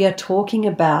 After all, we are talking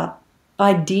about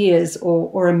ideas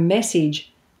or a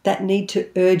message that need to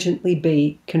urgently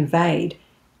be conveyed.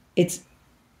 It's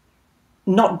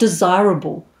not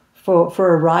desirable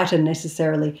for a writer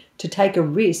necessarily to take a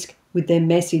risk with their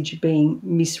message being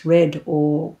misread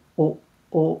or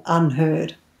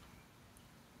unheard.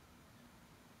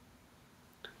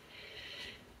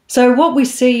 So what we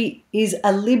see is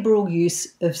a liberal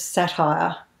use of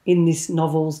satire in this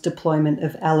novel's deployment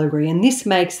of allegory, and this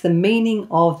makes the meaning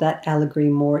of that allegory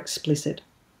more explicit.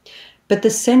 But the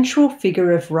central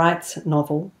figure of Wright's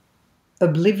novel,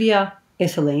 Olivia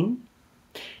Etheline,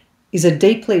 is a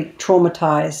deeply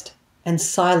traumatised and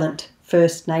silent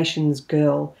First Nations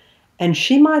girl, and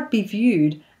she might be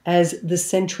viewed as the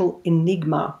central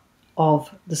enigma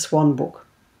of the Swan Book.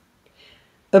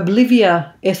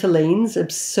 Olivia Etheline's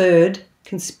absurd,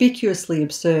 conspicuously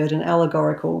absurd and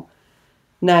allegorical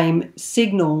name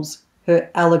signals her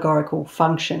allegorical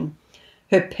function.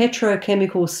 Her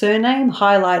petrochemical surname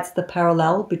highlights the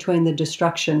parallel between the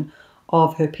destruction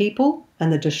of her people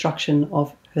and the destruction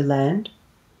of her land.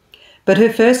 But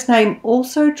her first name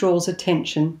also draws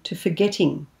attention to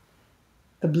forgetting,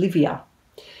 Oblivia.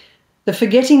 The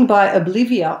forgetting by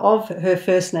Oblivia of her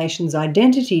First Nations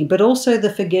identity, but also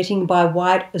the forgetting by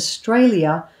white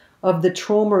Australia of the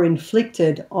trauma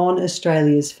inflicted on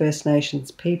Australia's First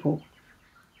Nations people.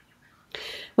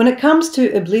 When it comes to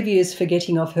Oblivia's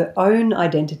forgetting of her own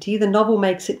identity, the novel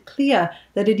makes it clear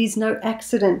that it is no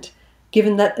accident,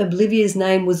 given that Oblivia's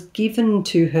name was given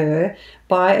to her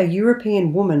by a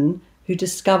European woman who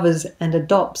discovers and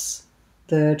adopts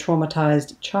the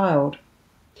traumatised child.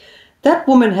 That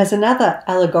woman has another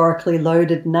allegorically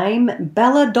loaded name,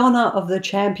 Belladonna of the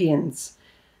Champions.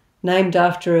 Named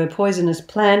after a poisonous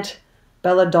plant,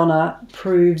 Belladonna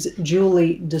proves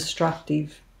dually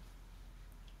destructive.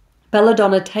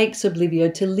 Belladonna takes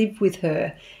Oblivia to live with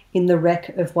her in the wreck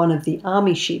of one of the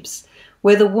army ships,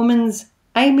 where the woman's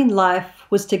aim in life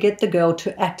was to get the girl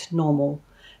to act normal,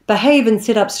 behave and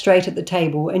sit up straight at the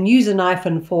table and use a knife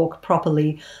and fork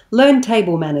properly, learn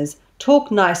table manners,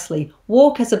 talk nicely,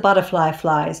 walk as a butterfly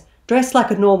flies, dress like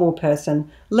a normal person,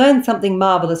 learn something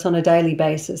marvellous on a daily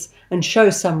basis, and show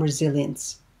some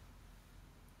resilience.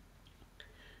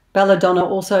 Belladonna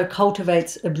also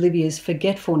cultivates Oblivia's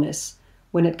forgetfulness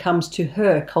when it comes to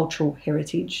her cultural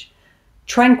heritage,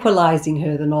 tranquillising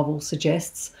her, the novel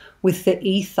suggests, with the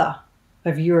ether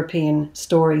of European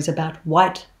stories about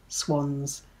white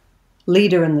swans.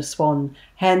 Leader and the Swan,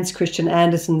 Hans Christian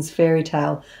Andersen's fairy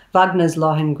tale, Wagner's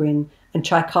Lohengrin, and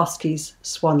Tchaikovsky's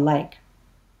Swan Lake.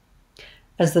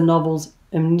 As the novel's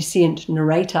omniscient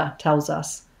narrator tells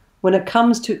us, when it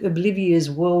comes to Oblivia's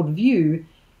worldview,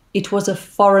 it was a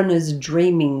foreigner's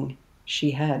dreaming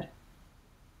she had.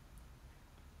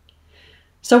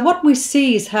 So what we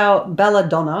see is how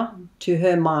Belladonna, to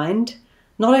her mind,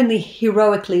 not only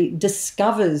heroically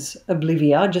discovers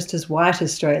Oblivia, just as white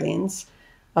Australians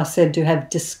are said to have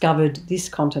discovered this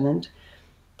continent,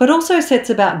 but also sets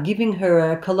about giving her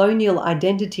a colonial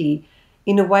identity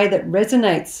in a way that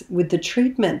resonates with the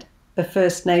treatment of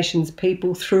First Nations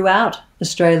people throughout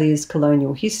Australia's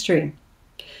colonial history.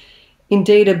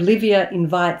 Indeed, Oblivia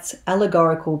invites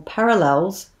allegorical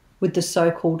parallels with the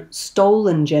so-called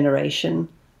stolen generation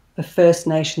of First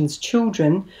Nations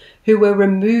children who were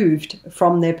removed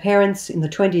from their parents in the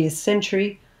 20th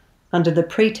century under the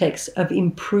pretext of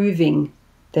improving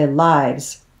their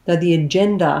lives, though the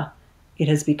agenda, it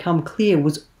has become clear,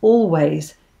 was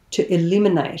always to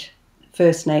eliminate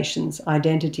First Nations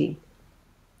identity.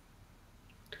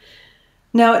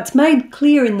 Now, it's made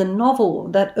clear in the novel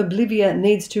that Oblivia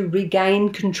needs to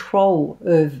regain control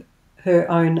of her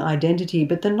own identity,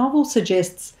 but the novel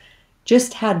suggests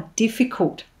just how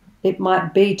difficult it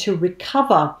might be to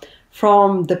recover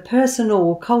from the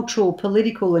personal, cultural,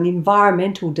 political and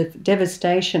environmental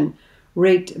devastation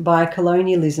wreaked by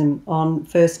colonialism on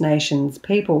First Nations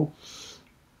people.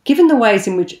 Given the ways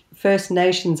in which First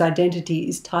Nations identity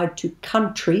is tied to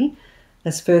country,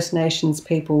 as First Nations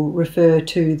people refer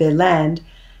to their land,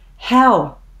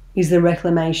 how is the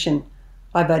reclamation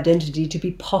of identity to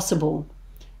be possible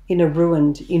in a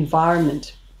ruined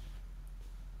environment?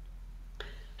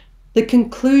 The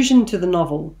conclusion to the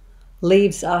novel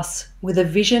leaves us with a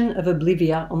vision of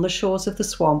Oblivia on the shores of the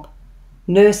swamp,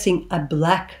 nursing a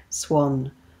black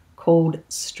swan called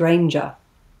Stranger.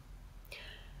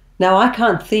 Now, I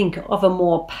can't think of a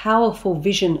more powerful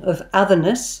vision of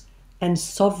otherness and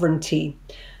sovereignty.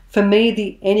 For me,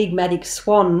 the enigmatic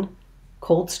swan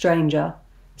called Stranger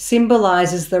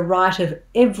symbolises the right of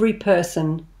every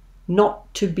person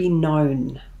not to be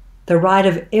known, the right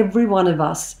of every one of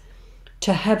us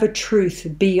to have a truth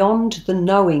beyond the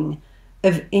knowing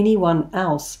of anyone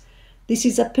else. This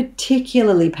is a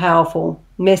particularly powerful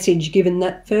message given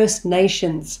that First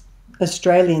Nations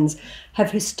Australians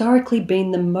have historically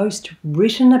been the most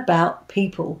written about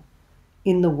people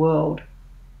in the world.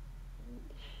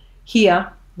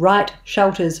 Here, Wright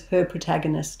shelters her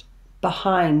protagonist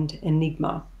behind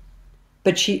Enigma,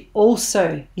 but she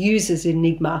also uses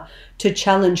Enigma to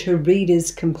challenge her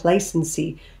readers'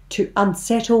 complacency, to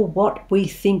unsettle what we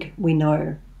think we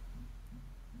know.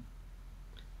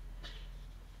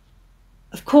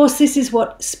 Of course, this is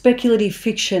what speculative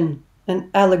fiction and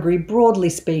allegory, broadly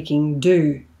speaking,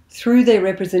 do through their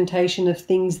representation of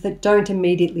things that don't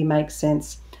immediately make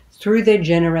sense, through their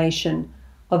generation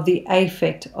of the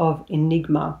affect of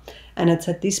enigma. And it's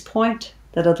at this point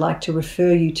that I'd like to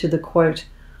refer you to the quote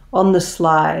on the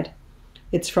slide.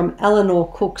 It's from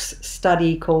Eleanor Cook's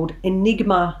study called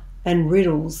Enigma and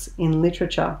Riddles in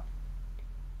Literature.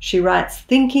 She writes,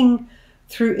 "Thinking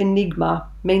through enigma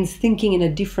means thinking in a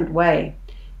different way,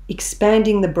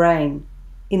 expanding the brain,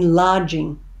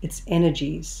 enlarging its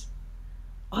energies."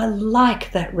 I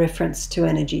like that reference to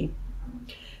energy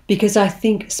because I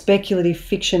think speculative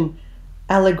fiction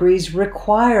allegories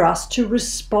require us to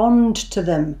respond to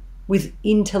them with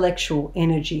intellectual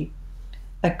energy,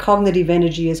 a cognitive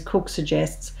energy, as Cook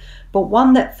suggests, but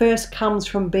one that first comes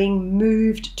from being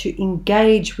moved to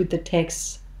engage with the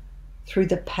texts through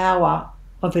the power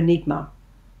of enigma.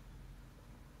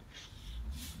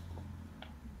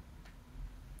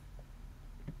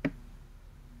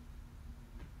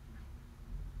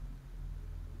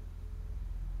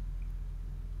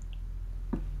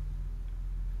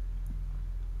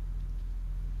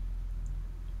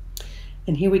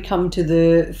 And here we come to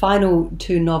the final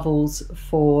two novels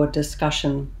for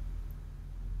discussion.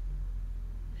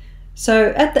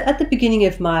 So at the beginning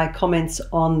of my comments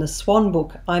on the Swan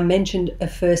book, I mentioned a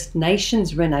First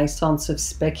Nations renaissance of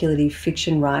speculative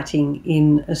fiction writing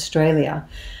in Australia.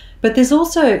 But there's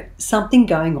also something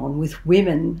going on with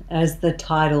women, as the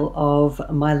title of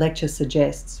my lecture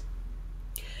suggests.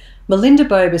 Merlinda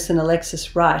Bobis and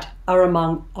Alexis Wright are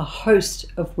among a host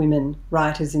of women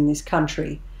writers in this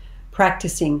country,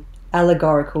 practicing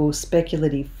allegorical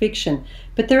speculative fiction.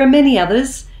 But there are many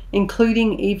others,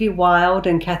 including Evie Wyld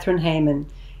and Kathryn Heyman,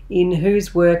 in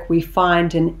whose work we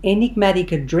find an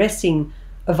enigmatic addressing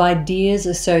of ideas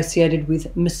associated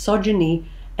with misogyny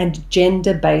and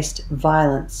gender-based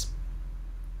violence.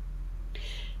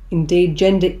 Indeed,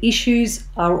 gender issues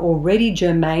are already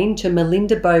germane to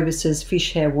Merlinda Bobis's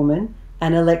Fish Hair Woman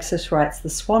and Alexis Wright's The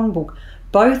Swan book,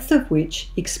 both of which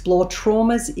explore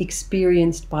traumas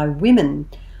experienced by women,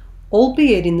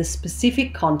 albeit in the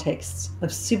specific contexts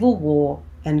of civil war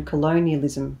and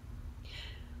colonialism.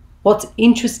 What's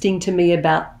interesting to me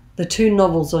about the two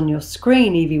novels on your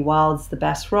screen, Evie Wyld's The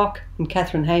Bass Rock and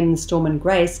Kathryn Heyman's Storm and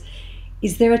Grace,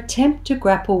 is their attempt to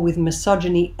grapple with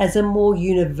misogyny as a more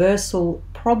universal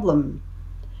problem.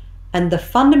 And the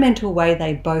fundamental way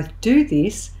they both do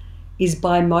this is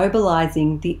by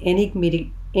mobilising the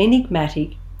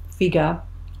enigmatic figure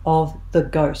of the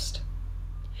ghost.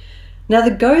 Now,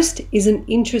 the ghost is an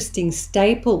interesting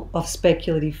staple of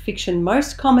speculative fiction,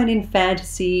 most common in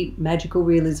fantasy, magical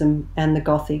realism, and the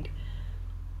Gothic.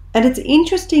 And it's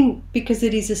interesting because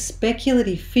it is a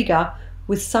speculative figure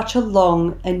with such a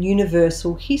long and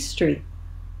universal history.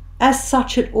 As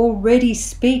such, it already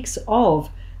speaks of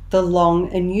the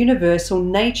long and universal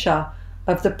nature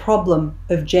of the problem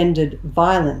of gendered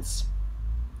violence.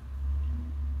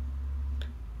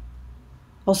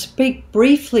 I'll speak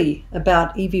briefly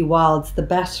about Evie Wyld's The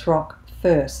Basrock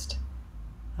first.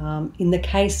 In the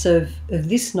case of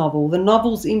this novel, the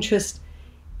novel's interest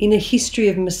in a history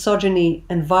of misogyny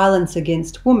and violence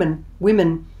against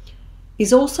women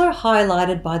is also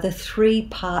highlighted by the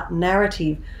three-part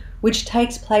narrative, which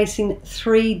takes place in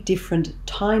three different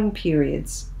time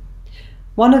periods.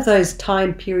 One of those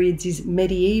time periods is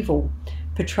medieval,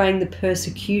 portraying the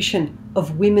persecution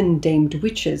of women deemed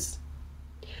witches.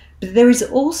 But there is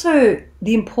also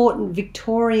the important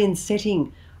Victorian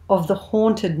setting of the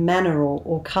haunted manor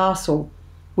or castle,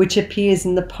 which appears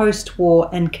in the post-war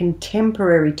and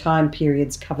contemporary time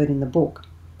periods covered in the book.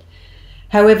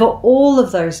 However, all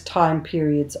of those time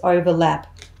periods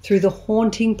overlap through the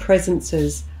haunting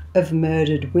presences of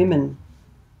murdered women.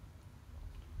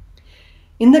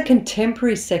 In the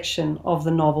contemporary section of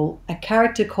the novel, a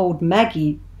character called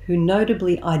Maggie, who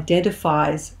notably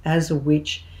identifies as a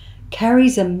witch,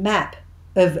 carries a map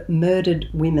of murdered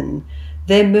women,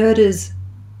 their murders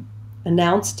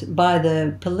announced by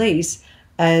the police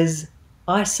as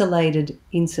isolated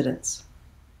incidents.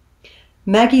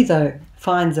 Maggie, though,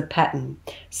 finds a pattern,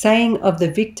 saying of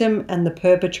the victim and the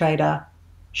perpetrator,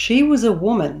 "She was a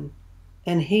woman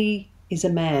and he is a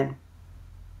man."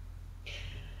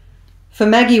 For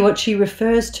Maggie, what she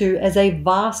refers to as a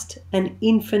vast and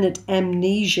infinite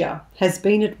amnesia has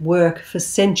been at work for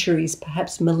centuries,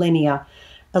 perhaps millennia,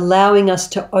 allowing us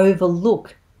to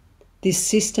overlook this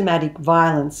systematic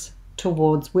violence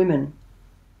towards women.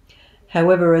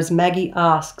 However, as Maggie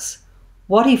asks,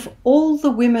 what if all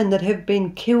the women that have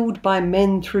been killed by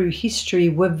men through history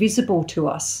were visible to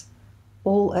us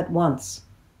all at once?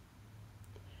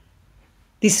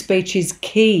 This speech is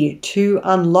key to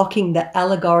unlocking the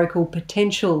allegorical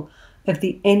potential of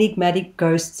the enigmatic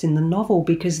ghosts in the novel,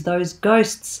 because those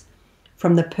ghosts,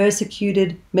 from the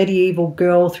persecuted medieval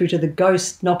girl through to the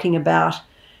ghost knocking about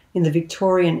in the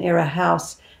Victorian era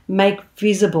house, make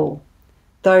visible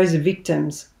those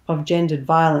victims of gendered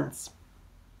violence.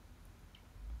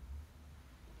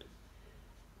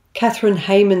 Kathryn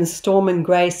Heyman's Storm and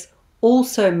Grace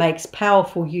also makes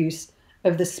powerful use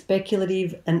of the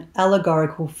speculative and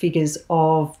allegorical figures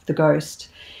of the ghost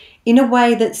in a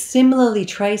way that similarly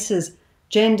traces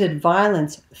gendered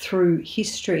violence through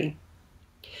history.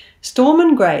 Storm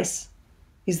and Grace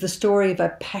is the story of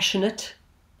a passionate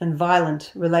and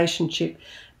violent relationship,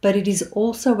 but it is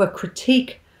also a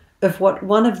critique of what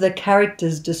one of the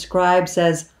characters describes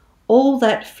as all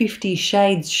that 50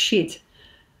 Shades shit,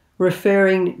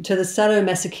 referring to the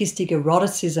sadomasochistic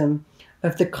eroticism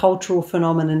of the cultural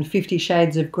phenomenon 50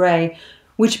 Shades of Grey,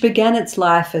 which began its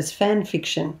life as fan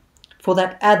fiction for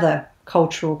that other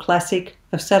cultural classic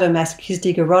of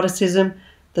sadomasochistic eroticism,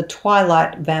 the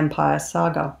Twilight Vampire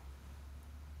Saga.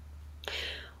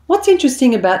 What's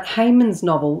interesting about Heyman's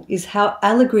novel is how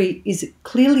allegory is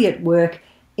clearly at work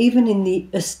even in the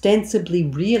ostensibly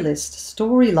realist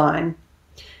storyline.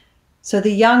 So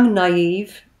the young,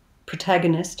 naive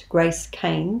protagonist, Grace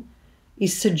Kane,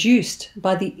 is seduced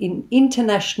by the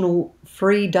international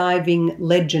free-diving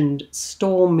legend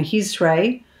Storm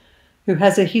Hisray, who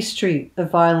has a history of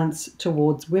violence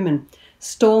towards women.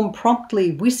 Storm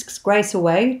promptly whisks Grace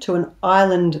away to an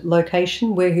island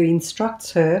location where he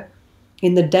instructs her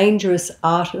in the dangerous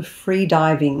art of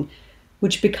free-diving,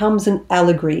 which becomes an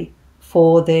allegory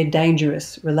for their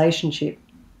dangerous relationship.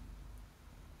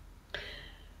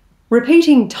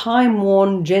 Repeating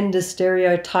time-worn gender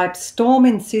stereotypes, Storm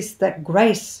insists that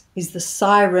Grace is the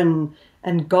siren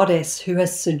and goddess who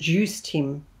has seduced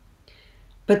him.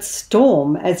 But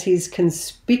Storm, as his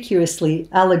conspicuously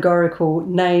allegorical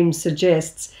name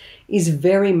suggests, is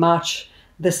very much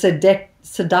the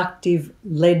seductive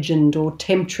legend or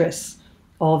temptress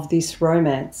of this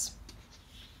romance.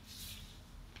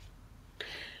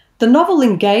 The novel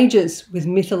engages with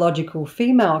mythological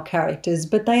female characters,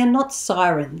 but they are not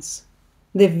sirens.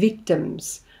 They're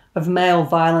victims of male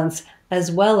violence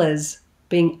as well as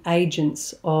being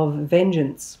agents of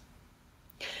vengeance.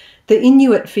 The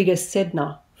Inuit figure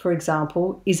Sedna, for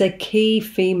example, is a key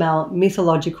female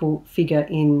mythological figure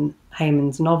in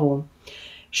Heyman's novel.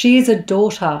 She is a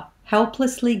daughter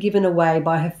helplessly given away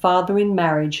by her father in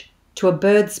marriage to a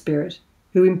bird spirit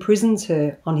who imprisons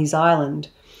her on his island.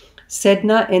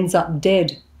 Sedna ends up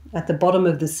dead at the bottom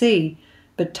of the sea,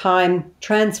 but time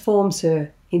transforms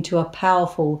her into a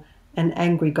powerful and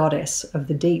angry goddess of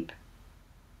the deep.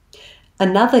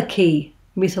 Another key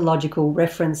mythological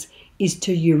reference is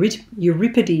to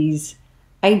Euripides'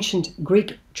 ancient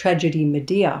Greek tragedy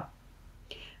Medea,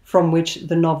 from which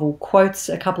the novel quotes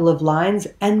a couple of lines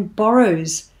and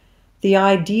borrows the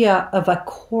idea of a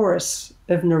chorus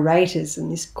of narrators.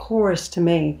 And this chorus, to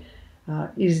me,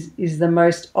 is the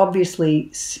most obviously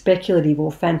speculative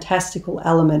or fantastical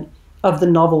element of the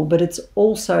novel, but it's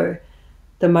also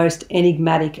the most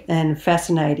enigmatic and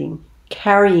fascinating,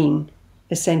 carrying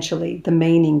essentially the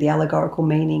meaning, the allegorical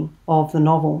meaning of the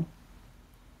novel.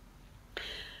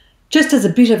 Just as a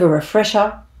bit of a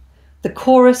refresher, the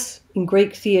chorus in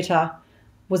Greek theatre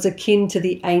was akin to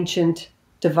the ancient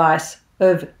device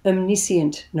of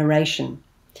omniscient narration.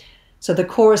 So the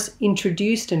chorus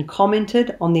introduced and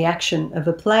commented on the action of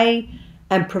a play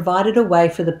and provided a way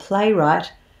for the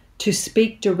playwright to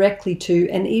speak directly to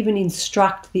and even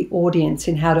instruct the audience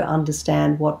in how to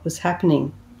understand what was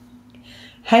happening.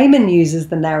 Heyman uses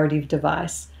the narrative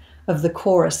device of the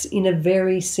chorus in a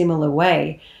very similar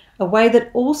way, a way that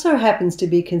also happens to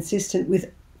be consistent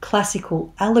with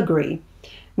classical allegory,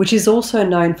 which is also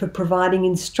known for providing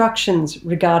instructions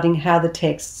regarding how the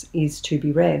text is to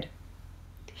be read.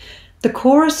 The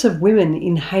chorus of women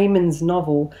in Heyman's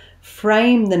novel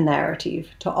frame the narrative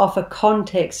to offer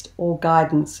context or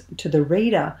guidance to the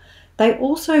reader. They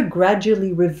also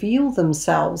gradually reveal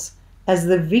themselves as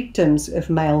the victims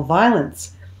of male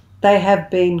violence. They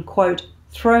have been, quote,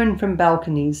 thrown from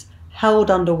balconies, held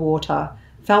underwater,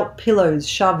 felt pillows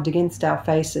shoved against our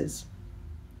faces.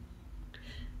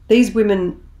 These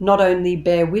women not only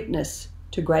bear witness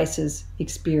to Grace's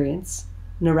experience,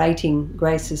 narrating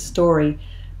Grace's story,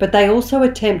 but they also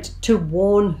attempt to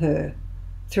warn her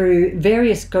through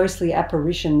various ghostly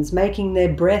apparitions, making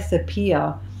their breath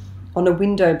appear on a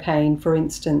window pane, for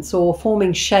instance, or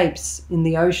forming shapes in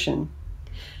the ocean.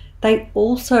 They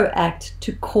also act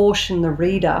to caution the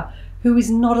reader, who is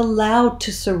not allowed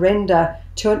to surrender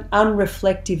to an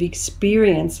unreflective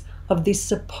experience of this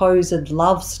supposed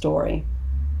love story.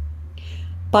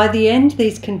 By the end,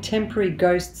 these contemporary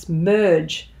ghosts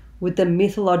merge with the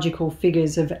mythological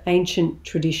figures of ancient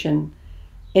tradition,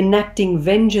 enacting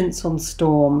vengeance on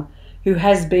Storm, who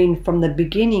has been from the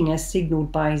beginning, as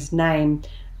signalled by his name,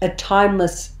 a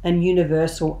timeless and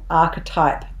universal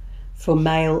archetype for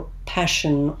male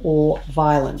passion or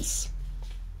violence.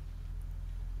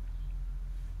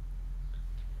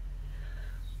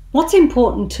 What's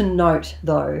important to note,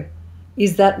 though,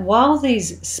 is that while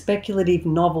these speculative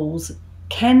novels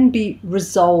can be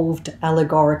resolved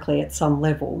allegorically at some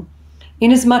level,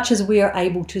 inasmuch as we are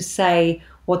able to say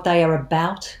what they are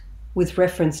about with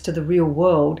reference to the real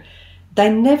world, they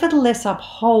nevertheless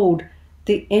uphold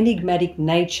the enigmatic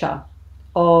nature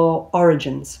or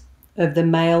origins of the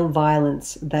male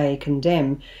violence they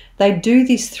condemn. They do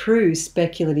this through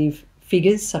speculative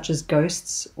figures such as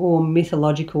ghosts or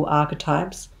mythological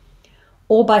archetypes,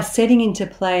 or by setting into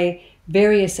play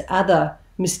various other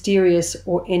mysterious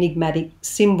or enigmatic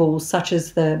symbols such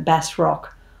as the bass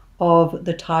rock of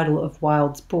the title of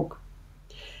Wyld's book.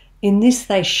 In this,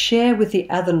 they share with the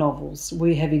other novels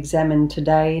we have examined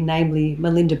today, namely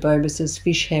Merlinda Bobis's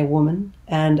Fish Hair Woman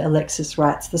and Alexis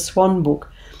Wright's The Swan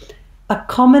Book, a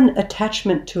common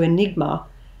attachment to enigma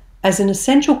as an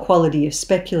essential quality of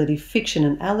speculative fiction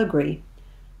and allegory,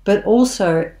 but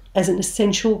also as an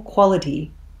essential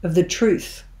quality of the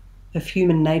truth of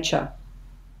human nature.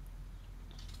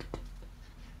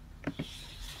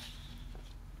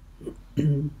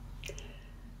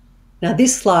 Now,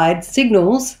 this slide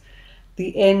signals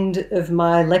the end of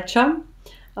my lecture,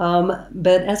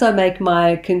 but as I make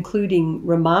my concluding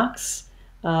remarks,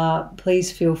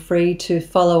 please feel free to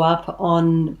follow up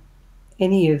on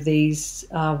any of these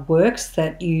works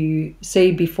that you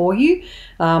see before you,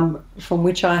 from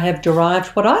which I have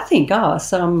derived what I think are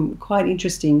some quite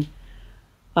interesting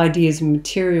ideas and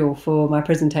material for my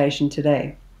presentation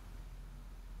today.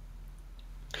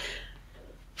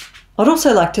 I'd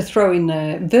also like to throw in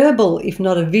a verbal, if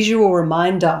not a visual,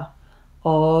 reminder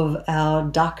of our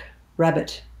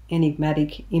duck-rabbit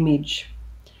enigmatic image,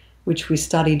 which we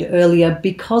studied earlier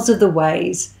because of the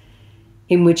ways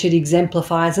in which it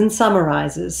exemplifies and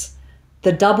summarises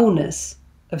the doubleness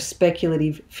of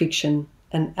speculative fiction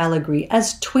and allegory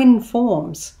as twin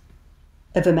forms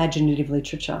of imaginative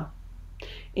literature,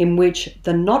 in which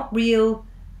the not real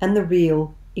and the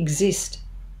real exist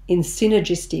in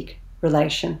synergistic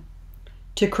relation,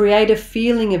 to create a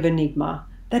feeling of enigma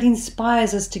that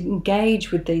inspires us to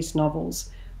engage with these novels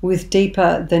with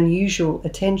deeper than usual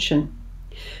attention.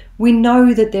 We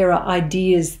know that there are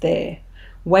ideas there.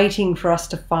 waiting for us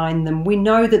to find them. We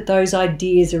know that those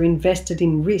ideas are invested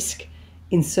in risk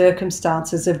in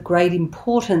circumstances of great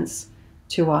importance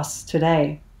to us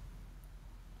today.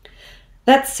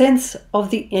 That sense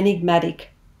of the enigmatic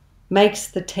makes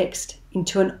the text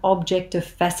into an object of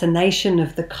fascination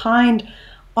of the kind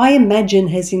I imagine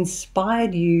has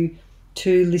inspired you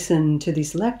to listen to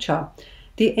this lecture.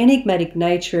 The enigmatic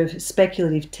nature of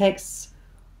speculative texts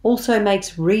also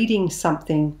makes reading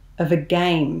something of a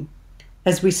game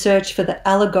as we search for the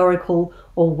allegorical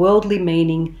or worldly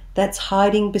meaning that's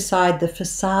hiding beside the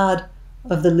facade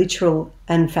of the literal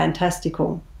and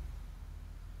fantastical.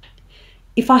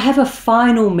 If I have a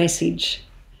final message,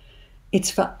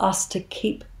 it's for us to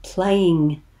keep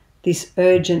playing this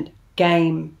urgent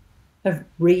game of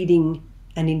reading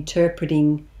and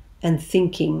interpreting and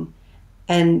thinking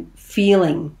and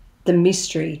feeling the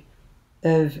mystery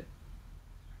of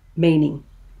meaning.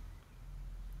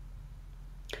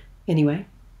 Anyway,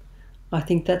 I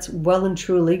think that's well and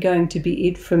truly going to be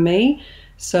it for me.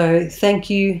 So thank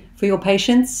you for your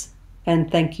patience and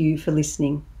thank you for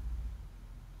listening.